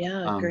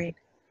yeah, great.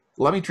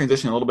 let me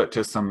transition a little bit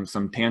to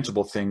some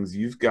tangible things.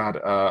 You've got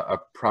a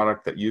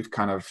product that you've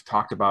kind of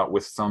talked about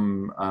with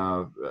some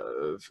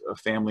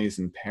families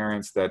and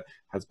parents that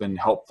has been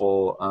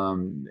helpful,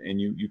 and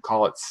you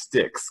call it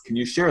Stix. Can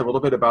you share a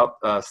little bit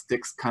about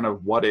Stix, kind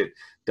of what it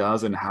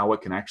does and how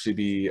it can actually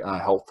be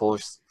helpful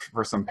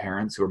for some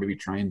parents who are maybe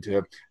trying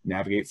to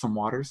navigate some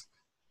waters?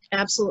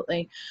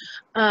 Absolutely.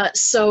 I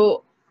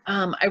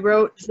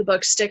wrote the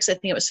book Stix, I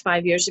think it was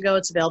 5 years ago.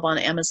 It's available on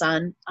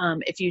Amazon.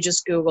 If you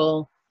just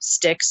Google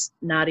Stix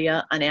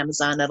Nadia on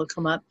Amazon, that'll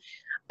come up.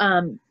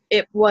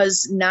 It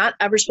was not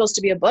ever supposed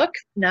to be a book,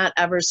 not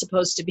ever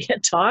supposed to be a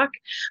talk.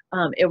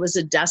 It was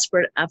a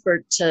desperate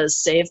effort to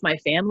save my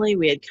family.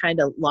 We had kind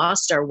of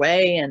lost our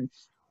way, and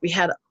we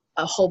had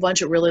a whole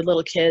bunch of really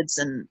little kids,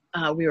 and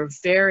we were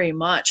very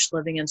much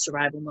living in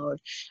survival mode.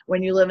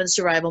 When you live in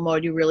survival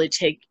mode, you really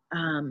take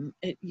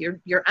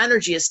your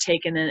energy is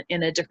taken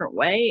in a different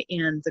way,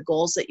 and the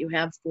goals that you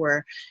have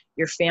for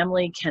your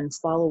family can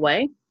fall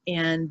away.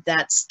 And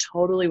that's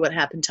totally what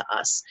happened to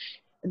us.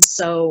 And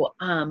so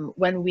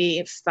when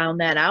we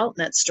found that out,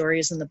 and that story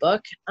is in the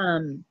book,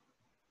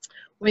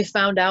 we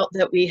found out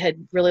that we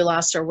had really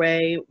lost our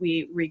way.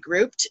 We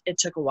regrouped. It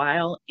took a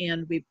while,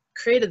 and we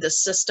created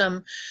this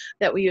system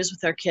that we use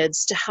with our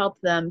kids to help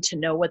them to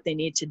know what they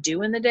need to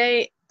do in the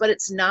day. But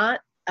it's not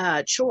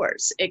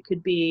chores. It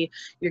could be,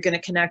 you're going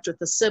to connect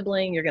with a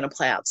sibling, you're going to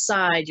play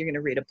outside, you're going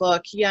to read a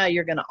book. Yeah,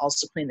 you're going to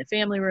also clean the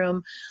family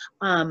room.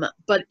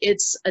 But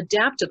it's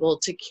adaptable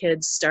to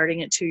kids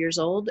starting at 2 years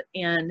old.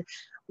 And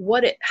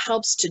what it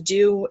helps to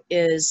do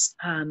is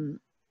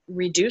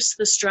reduce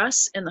the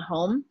stress in the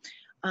home.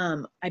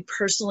 I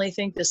personally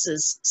think this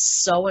is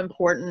so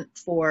important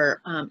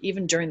for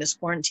even during this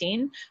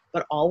quarantine,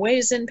 but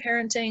always in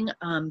parenting,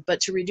 but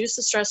to reduce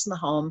the stress in the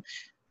home,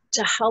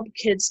 to help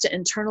kids to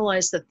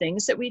internalize the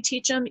things that we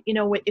teach them. You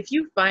know, if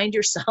you find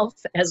yourself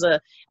as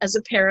a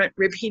parent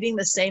repeating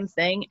the same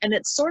thing, and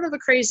it's sort of a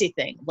crazy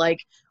thing,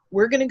 like,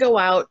 we're going to go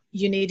out,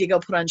 you need to go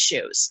put on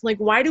shoes. Like,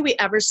 why do we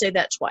ever say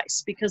that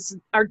twice? Because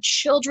our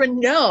children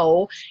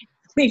know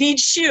we need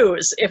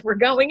shoes if we're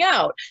going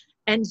out.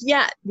 And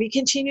yet we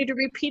continue to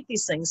repeat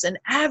these things. And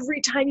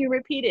every time you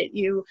repeat it,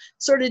 you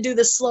sort of do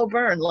the slow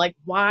burn. Like,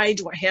 why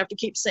do I have to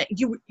keep saying?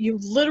 You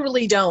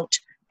literally don't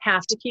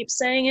have to keep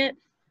saying it.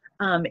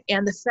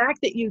 And the fact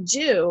that you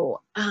do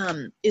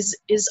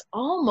is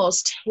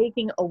almost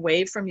taking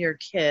away from your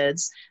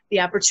kids the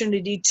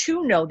opportunity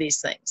to know these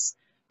things,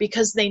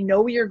 because they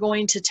know you're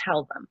going to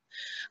tell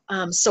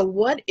them. So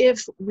what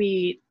if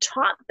we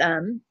taught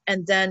them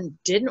and then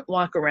didn't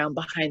walk around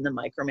behind them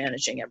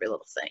micromanaging every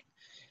little thing?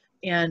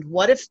 And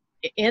what if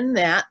in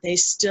that they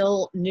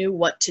still knew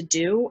what to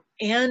do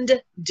and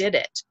did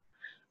it?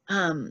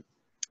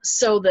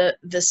 So the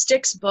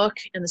Stix book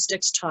and the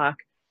Stix talk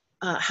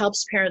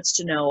helps parents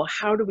to know,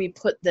 how do we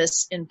put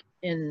this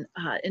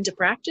into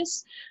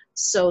practice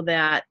so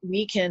that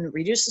we can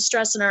reduce the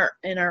stress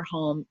in our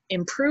home,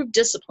 improve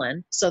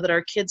discipline so that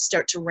our kids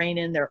start to rein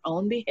in their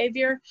own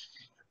behavior,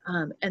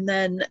 and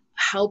then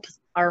help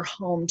our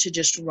home to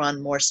just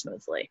run more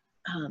smoothly.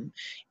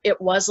 It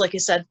was, like I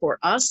said, for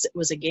us, it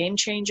was a game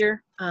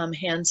changer,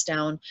 hands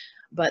down,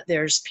 but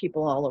there's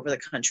people all over the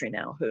country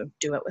now who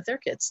do it with their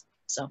kids.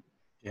 So.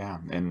 Yeah,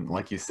 and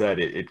like you said,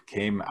 it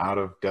came out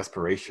of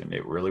desperation.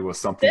 It really was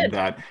something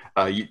that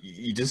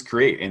you just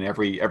create, and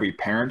every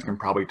parent can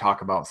probably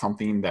talk about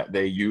something that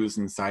they use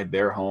inside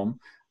their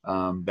home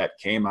that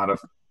came out of,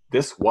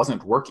 this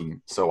wasn't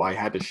working, so I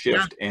had to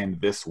shift,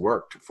 and this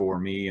worked for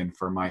me and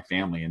for my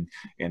family,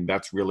 and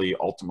that's really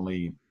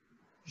ultimately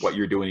what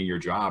you're doing in your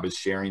job is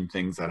sharing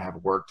things that have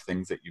worked,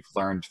 things that you've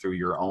learned through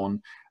your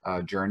own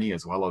journey,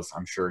 as well as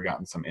I'm sure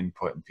gotten some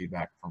input and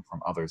feedback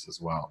from others as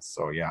well.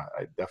 So yeah,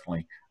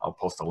 I'll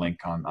post a link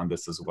on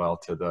this as well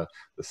to the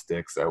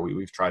sticks.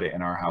 We've tried it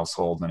in our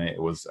household, and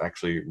it was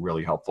actually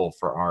really helpful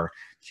for our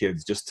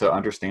kids just to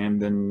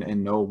understand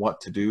and know what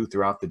to do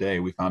throughout the day.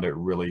 We found it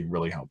really,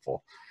 really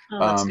helpful. Oh,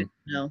 that's good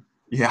to know.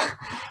 Yeah.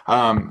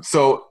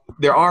 So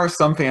there are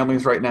some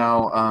families right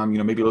now,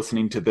 maybe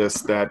listening to this,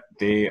 that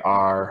they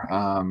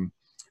are,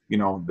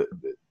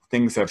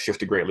 things have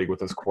shifted greatly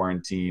with this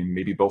quarantine.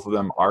 Maybe both of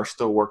them are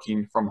still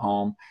working from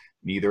home.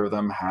 Neither of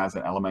them has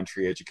an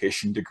elementary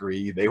education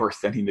degree. They were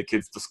sending the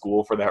kids to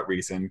school for that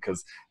reason,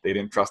 because they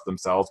didn't trust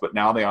themselves. But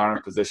now they are in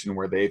a position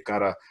where they've got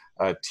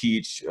to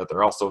teach.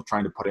 They're also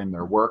trying to put in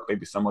their work.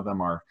 Maybe some of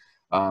them are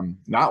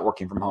not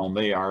working from home.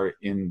 They are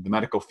in the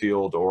medical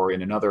field or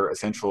in another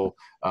essential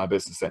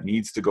business that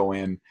needs to go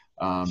in.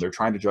 They're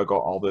trying to juggle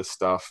all this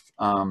stuff.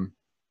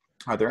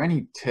 Are there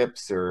any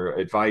tips or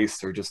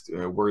advice or just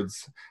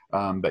words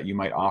that you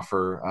might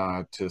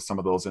offer to some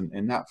of those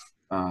in that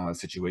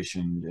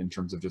situation, in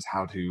terms of just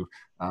how to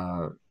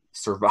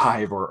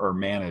survive or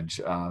manage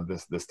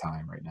this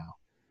time right now?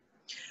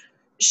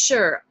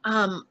 Sure.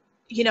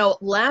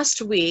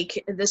 Last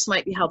week, this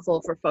might be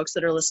helpful for folks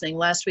that are listening.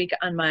 Last week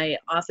on my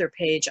author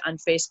page on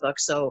Facebook,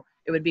 so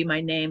it would be my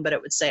name, but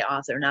it would say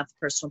author, not the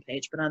personal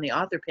page. But on the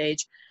author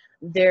page,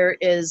 there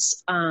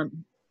is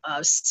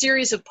a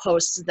series of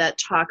posts that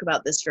talk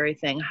about this very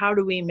thing. How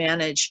do we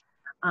manage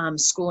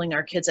schooling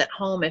our kids at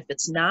home if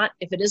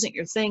it isn't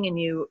your thing, and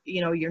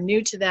you're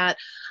new to that?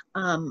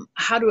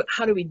 How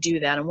do we do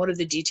that, and what are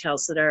the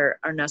details that are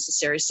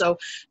necessary? So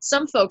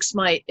some folks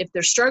might, if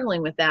they're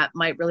struggling with that,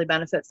 might really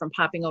benefit from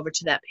popping over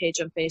to that page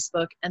on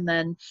Facebook and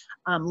then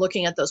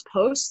looking at those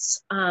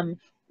posts.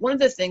 One of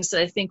the things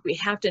that I think we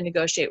have to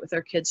negotiate with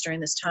our kids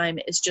during this time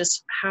is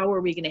just how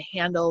are we going to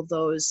handle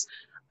those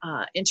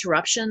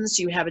interruptions.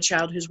 You have a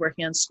child who's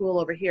working on school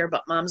over here,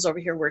 but mom's over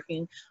here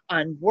working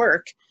on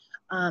work.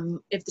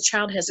 If the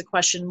child has a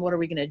question, what are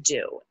we going to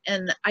do?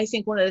 And I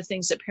think one of the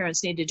things that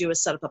parents need to do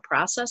is set up a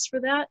process for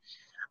that.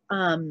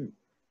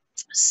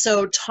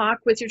 So talk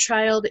with your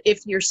child.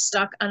 If you're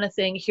stuck on a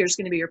thing, here's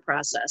going to be your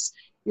process.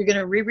 You're going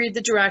to reread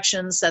the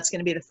directions. That's going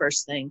to be the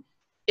first thing.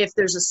 If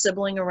there's a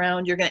sibling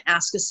around, you're going to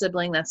ask a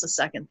sibling. That's the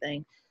second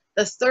thing.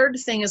 The third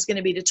thing is going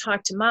to be to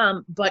talk to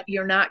mom, but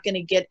you're not going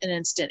to get an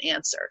instant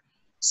answer.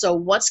 So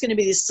what's going to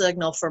be the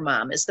signal for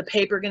mom? Is the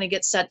paper going to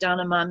get set down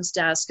on mom's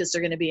desk? Is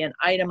there going to be an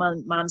item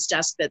on mom's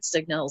desk that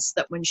signals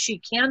that when she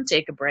can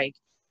take a break,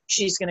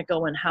 she's going to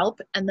go and help?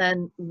 And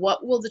then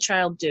what will the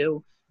child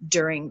do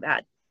during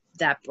that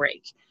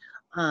break?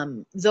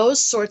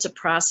 Those sorts of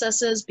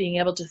processes, being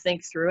able to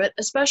think through it,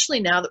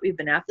 especially now that we've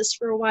been at this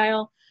for a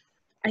while,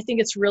 I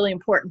think it's really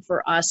important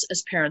for us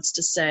as parents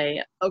to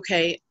say,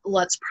 okay,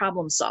 let's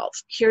problem solve.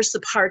 Here's the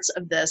parts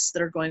of this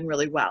that are going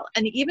really well.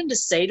 And even to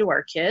say to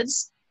our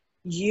kids,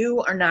 you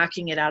are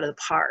knocking it out of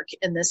the park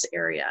in this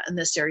area,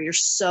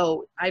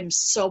 I'm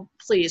so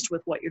pleased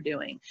with what you're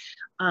doing.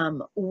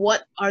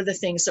 What are the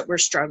things that we're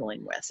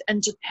struggling with?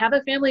 And to have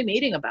a family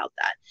meeting about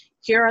that.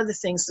 Here are the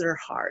things that are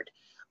hard.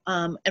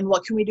 And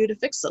what can we do to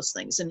fix those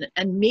things,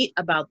 and meet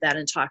about that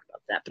and talk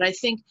about that. But I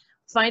think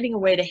finding a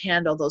way to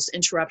handle those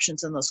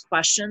interruptions and those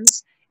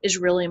questions is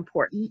really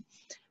important.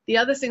 The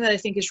other thing that I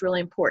think is really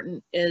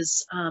important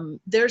is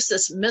there's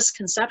this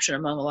misconception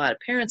among a lot of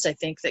parents, I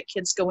think, that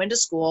kids go into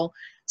school,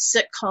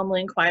 sit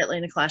calmly and quietly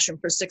in a classroom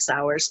for 6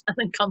 hours, and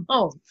then come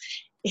home.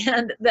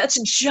 And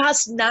that's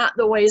just not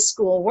the way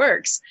school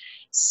works.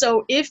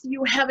 So if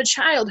you have a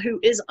child who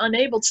is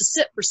unable to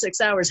sit for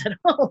 6 hours at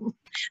home,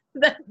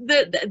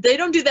 they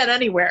don't do that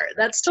anywhere.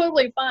 That's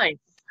totally fine.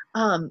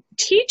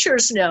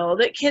 Teachers know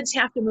that kids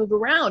have to move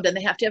around, and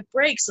they have to have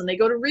breaks, and they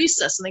go to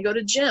recess, and they go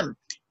to gym.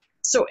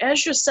 So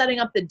as you're setting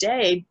up the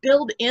day,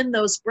 build in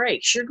those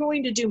breaks. You're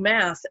going to do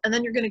math, and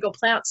then you're going to go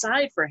play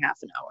outside for half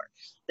an hour.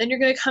 Then you're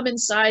going to come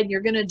inside, and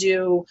you're going to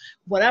do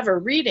whatever,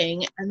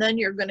 reading, and then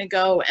you're going to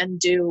go and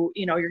do,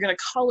 you're going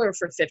to color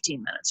for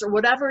 15 minutes or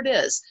whatever it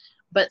is.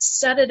 But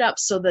set it up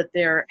so that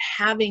they're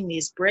having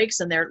these breaks,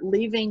 and they're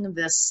leaving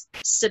this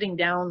sitting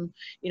down,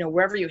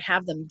 wherever you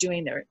have them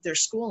doing their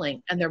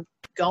schooling, and they're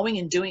going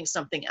and doing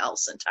something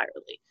else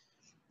entirely.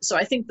 So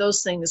I think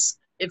those things,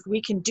 if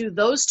we can do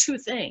those two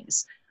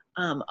things,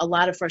 a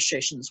lot of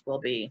frustrations will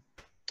be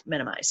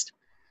minimized.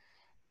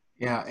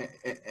 Yeah,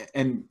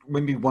 and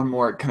maybe one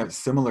more kind of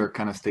similar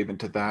kind of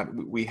statement to that.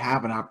 We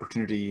have an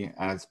opportunity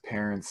as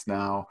parents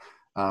now,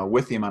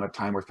 with the amount of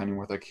time we're spending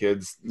with our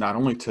kids, not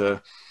only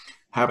to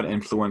have an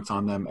influence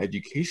on them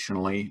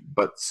educationally,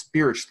 but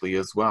spiritually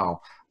as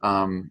well.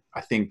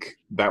 I think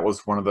that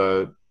was one of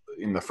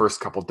in the first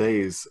couple of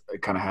days, I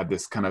kind of had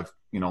this kind of,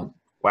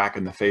 whack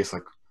in the face,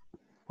 like,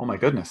 oh my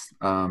goodness,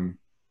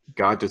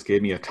 God just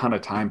gave me a ton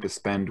of time to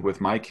spend with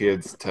my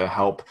kids to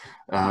help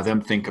them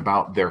think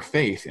about their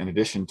faith, in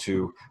addition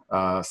to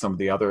some of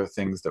the other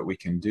things that we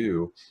can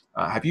do.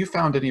 Have you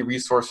found any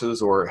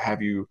resources, or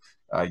have you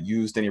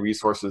used any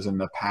resources in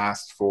the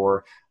past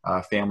for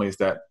families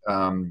that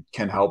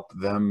can help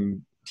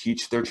them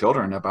teach their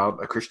children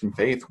about a Christian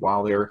faith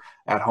while they're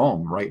at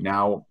home. Right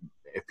now,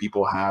 if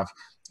people have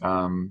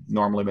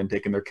normally been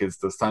taking their kids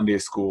to Sunday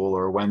school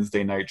or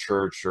Wednesday night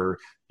church or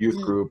youth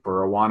group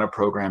or Awana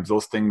programs,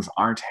 those things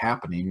aren't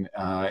happening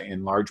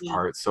in large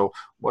part. So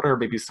what are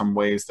maybe some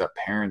ways that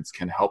parents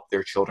can help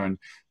their children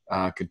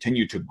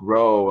continue to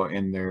grow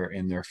in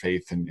their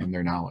faith and in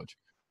their knowledge?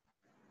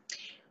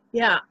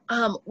 Yeah,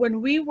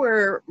 when we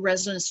were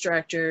residence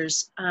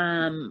directors,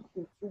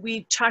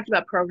 we talked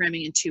about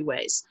programming in two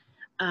ways.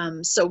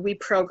 So we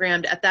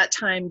programmed, at that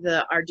time,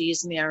 the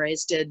RDs and the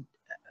RAs did,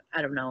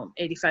 I don't know,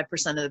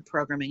 85% of the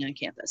programming on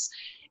campus.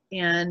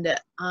 And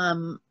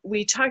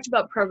we talked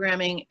about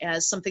programming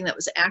as something that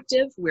was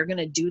active, we're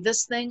gonna do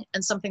this thing,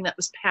 and something that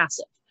was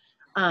passive.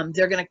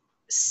 They're gonna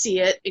see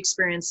it,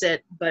 experience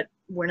it, but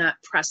we're not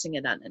pressing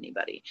it on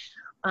anybody.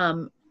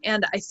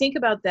 And I think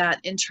about that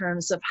in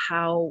terms of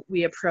how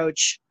we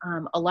approach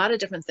a lot of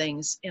different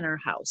things in our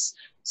house.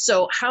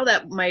 So how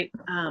that might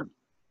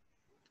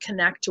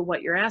connect to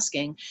what you're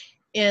asking.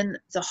 In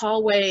the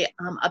hallway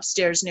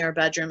upstairs near our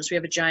bedrooms, we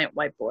have a giant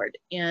whiteboard,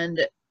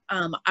 and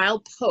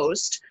I'll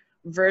post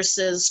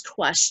versus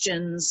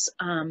questions,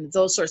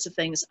 those sorts of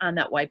things on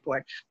that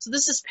whiteboard. So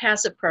this is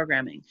passive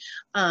programming.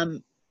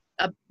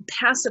 A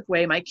passive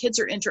way, my kids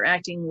are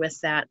interacting with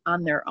that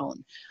on their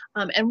own.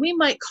 And we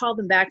might call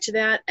them back to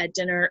that at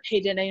dinner. Hey,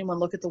 did anyone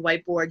look at the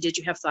whiteboard? Did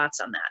you have thoughts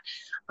on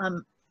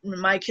that?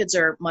 My kids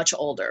are much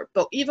older,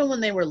 but even when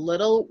they were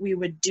little, we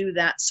would do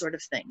that sort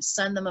of thing.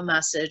 Send them a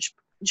message,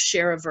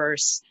 share a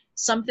verse,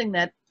 something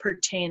that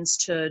pertains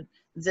to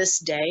this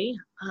day.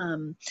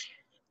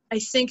 I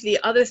think the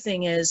other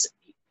thing is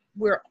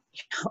we're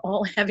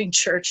all having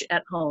church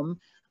at home.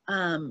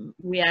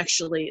 We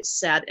actually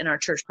sat in our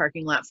church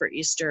parking lot for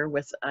Easter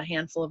with a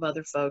handful of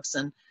other folks,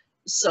 and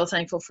so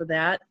thankful for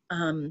that.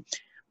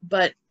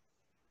 But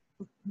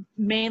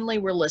mainly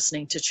we're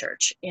listening to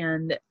church.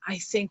 And I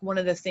think one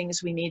of the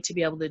things we need to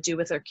be able to do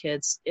with our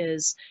kids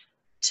is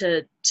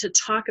to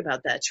talk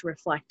about that, to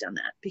reflect on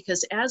that,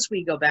 because as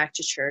we go back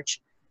to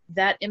church,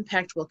 that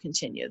impact will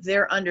continue.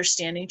 They're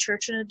understanding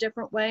church in a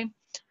different way.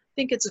 I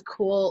think it's a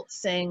cool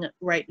thing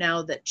right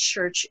now that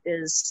church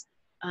is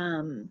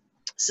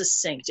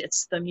succinct.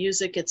 It's the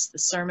music, it's the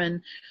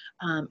sermon,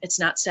 it's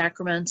not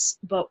sacraments,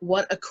 but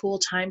what a cool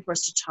time for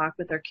us to talk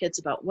with our kids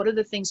about what are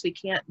the things we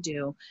can't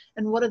do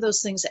and what do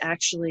those things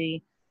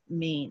actually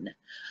mean.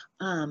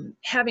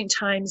 Having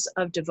times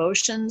of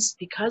devotions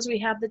because we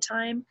have the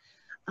time,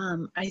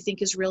 I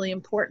think is really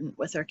important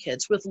with our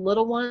kids. With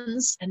little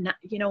ones, and not,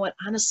 you know what,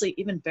 honestly,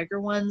 even bigger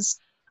ones,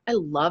 I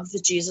love the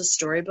Jesus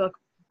Storybook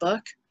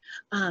book.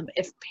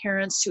 If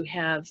parents who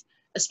have,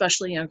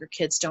 especially younger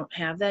kids, don't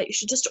have that, you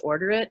should just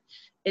order it.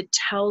 It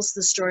tells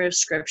the story of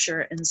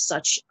Scripture in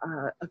such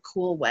a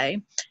cool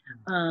way.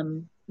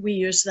 We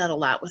used that a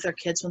lot with our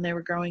kids when they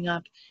were growing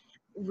up.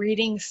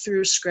 Reading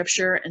through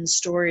Scripture and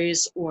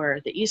stories, or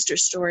the Easter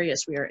story,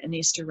 as we are in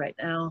Easter right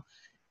now,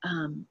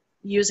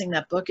 using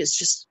that book is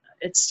just,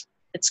 it's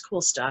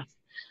cool stuff.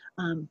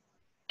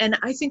 And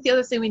I think the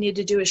other thing we need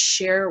to do is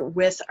share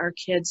with our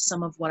kids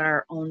some of what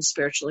our own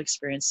spiritual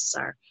experiences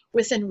are,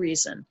 within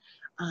reason.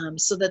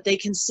 So that they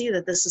can see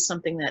that this is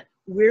something that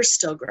we're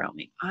still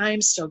growing.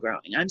 I'm still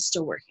growing. I'm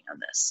still working on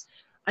this.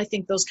 I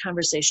think those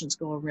conversations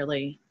go a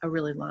really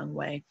long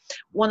way.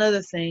 One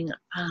other thing,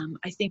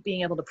 I think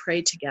being able to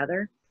pray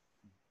together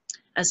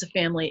as a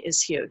family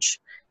is huge.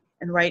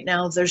 And right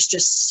now there's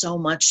just so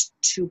much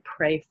to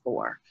pray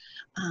for.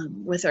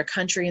 With our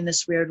country in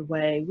this weird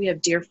way, we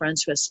have dear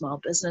friends who have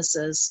small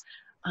businesses.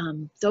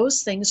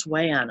 Those things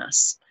weigh on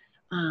us.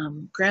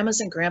 Grandmas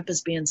and grandpas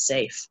being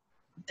safe,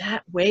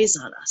 that weighs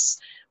on us.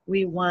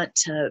 We want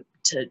to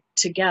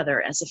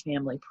together as a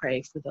family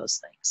pray for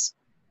those things.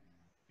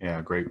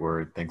 Yeah, great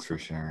word. Thanks for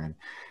sharing.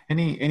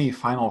 Any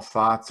final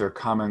thoughts or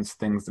comments,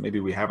 things that maybe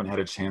we haven't had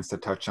a chance to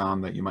touch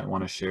on that you might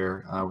want to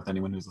share with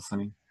anyone who's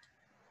listening?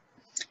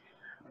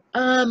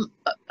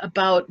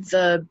 About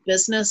the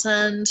business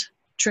end,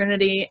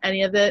 Trinity,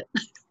 any of it?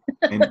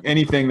 And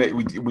anything that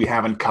we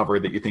haven't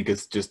covered that you think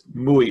is just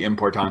muy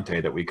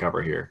importante that we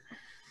cover here?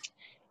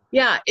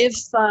 Yeah, if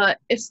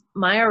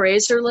my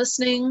RAs are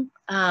listening,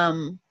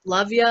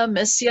 love ya,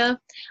 miss ya.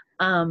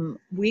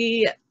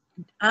 We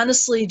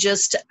honestly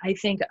just, I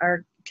think,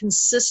 are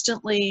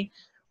consistently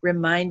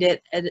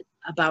reminded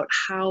about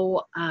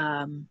how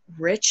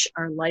rich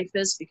our life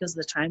is because of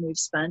the time we've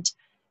spent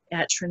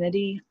at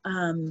Trinity.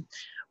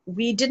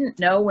 We didn't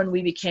know when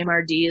we became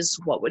RDs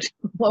what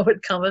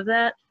would come of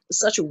that. It's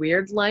such a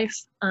weird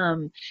life,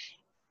 and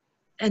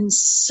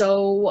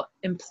so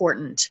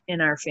important in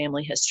our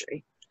family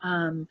history.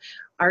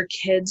 Our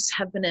kids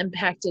have been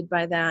impacted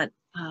by that.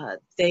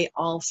 They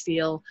all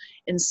feel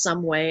in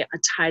some way a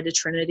tie to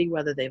Trinity,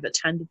 whether they've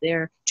attended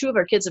there. 2 of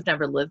our kids have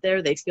never lived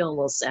there. They feel a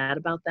little sad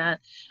about that.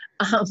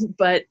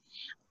 But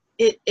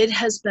it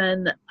has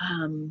been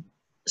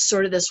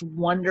sort of this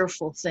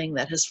wonderful thing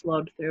that has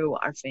flowed through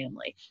our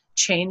family,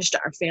 changed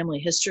our family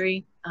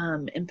history,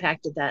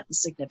 impacted that in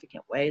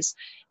significant ways.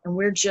 And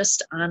we're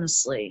just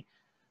honestly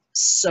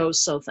so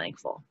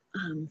thankful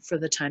for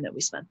the time that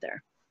we spent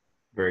there.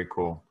 Very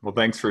cool. Well,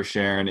 thanks for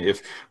sharing.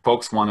 If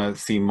folks want to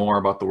see more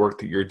about the work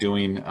that you're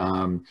doing,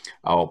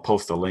 I'll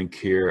post a link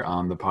here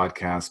on the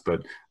podcast,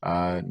 but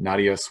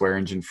Nadia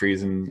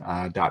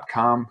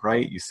Swearingen-Friesen.com,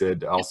 right? You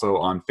said also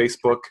on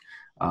Facebook,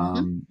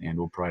 Mm-hmm. and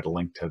we'll provide a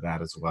link to that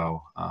as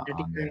well That'd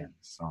be on great. there.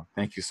 So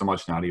thank you so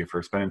much, Nadia,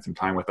 for spending some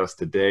time with us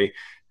today.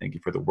 Thank you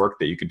for the work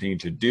that you continue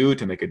to do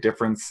to make a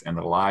difference in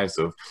the lives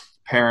of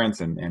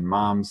parents and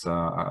moms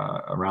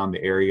around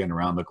the area and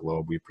around the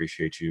globe. We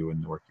appreciate you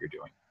and the work you're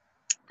doing.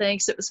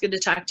 Thanks. It was good to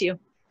talk to you.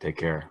 Take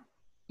care.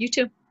 You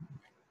too.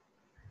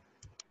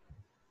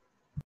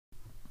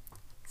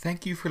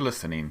 Thank you for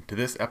listening to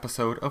this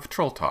episode of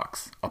Troll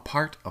Talks, a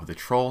part of the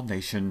Troll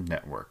Nation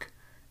Network.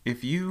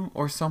 If you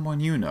or someone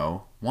you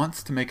know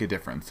wants to make a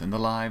difference in the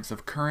lives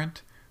of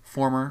current,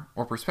 former,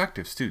 or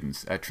prospective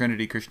students at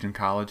Trinity Christian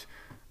College,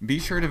 be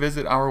sure to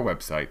visit our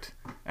website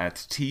at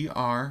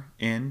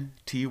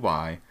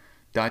trnty.edu/tnn.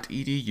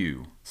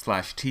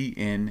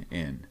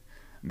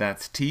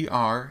 That's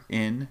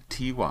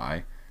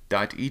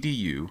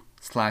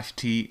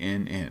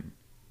trnty.edu/tnn.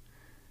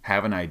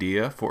 Have an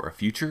idea for a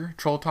future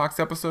Troll Talks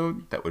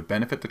episode that would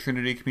benefit the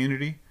Trinity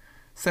community?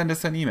 Send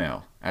us an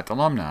email at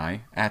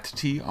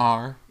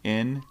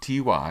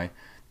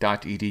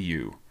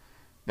alumni@trnty.edu.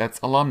 That's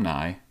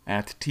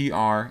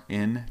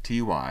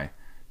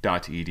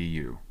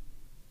alumni@trnty.edu.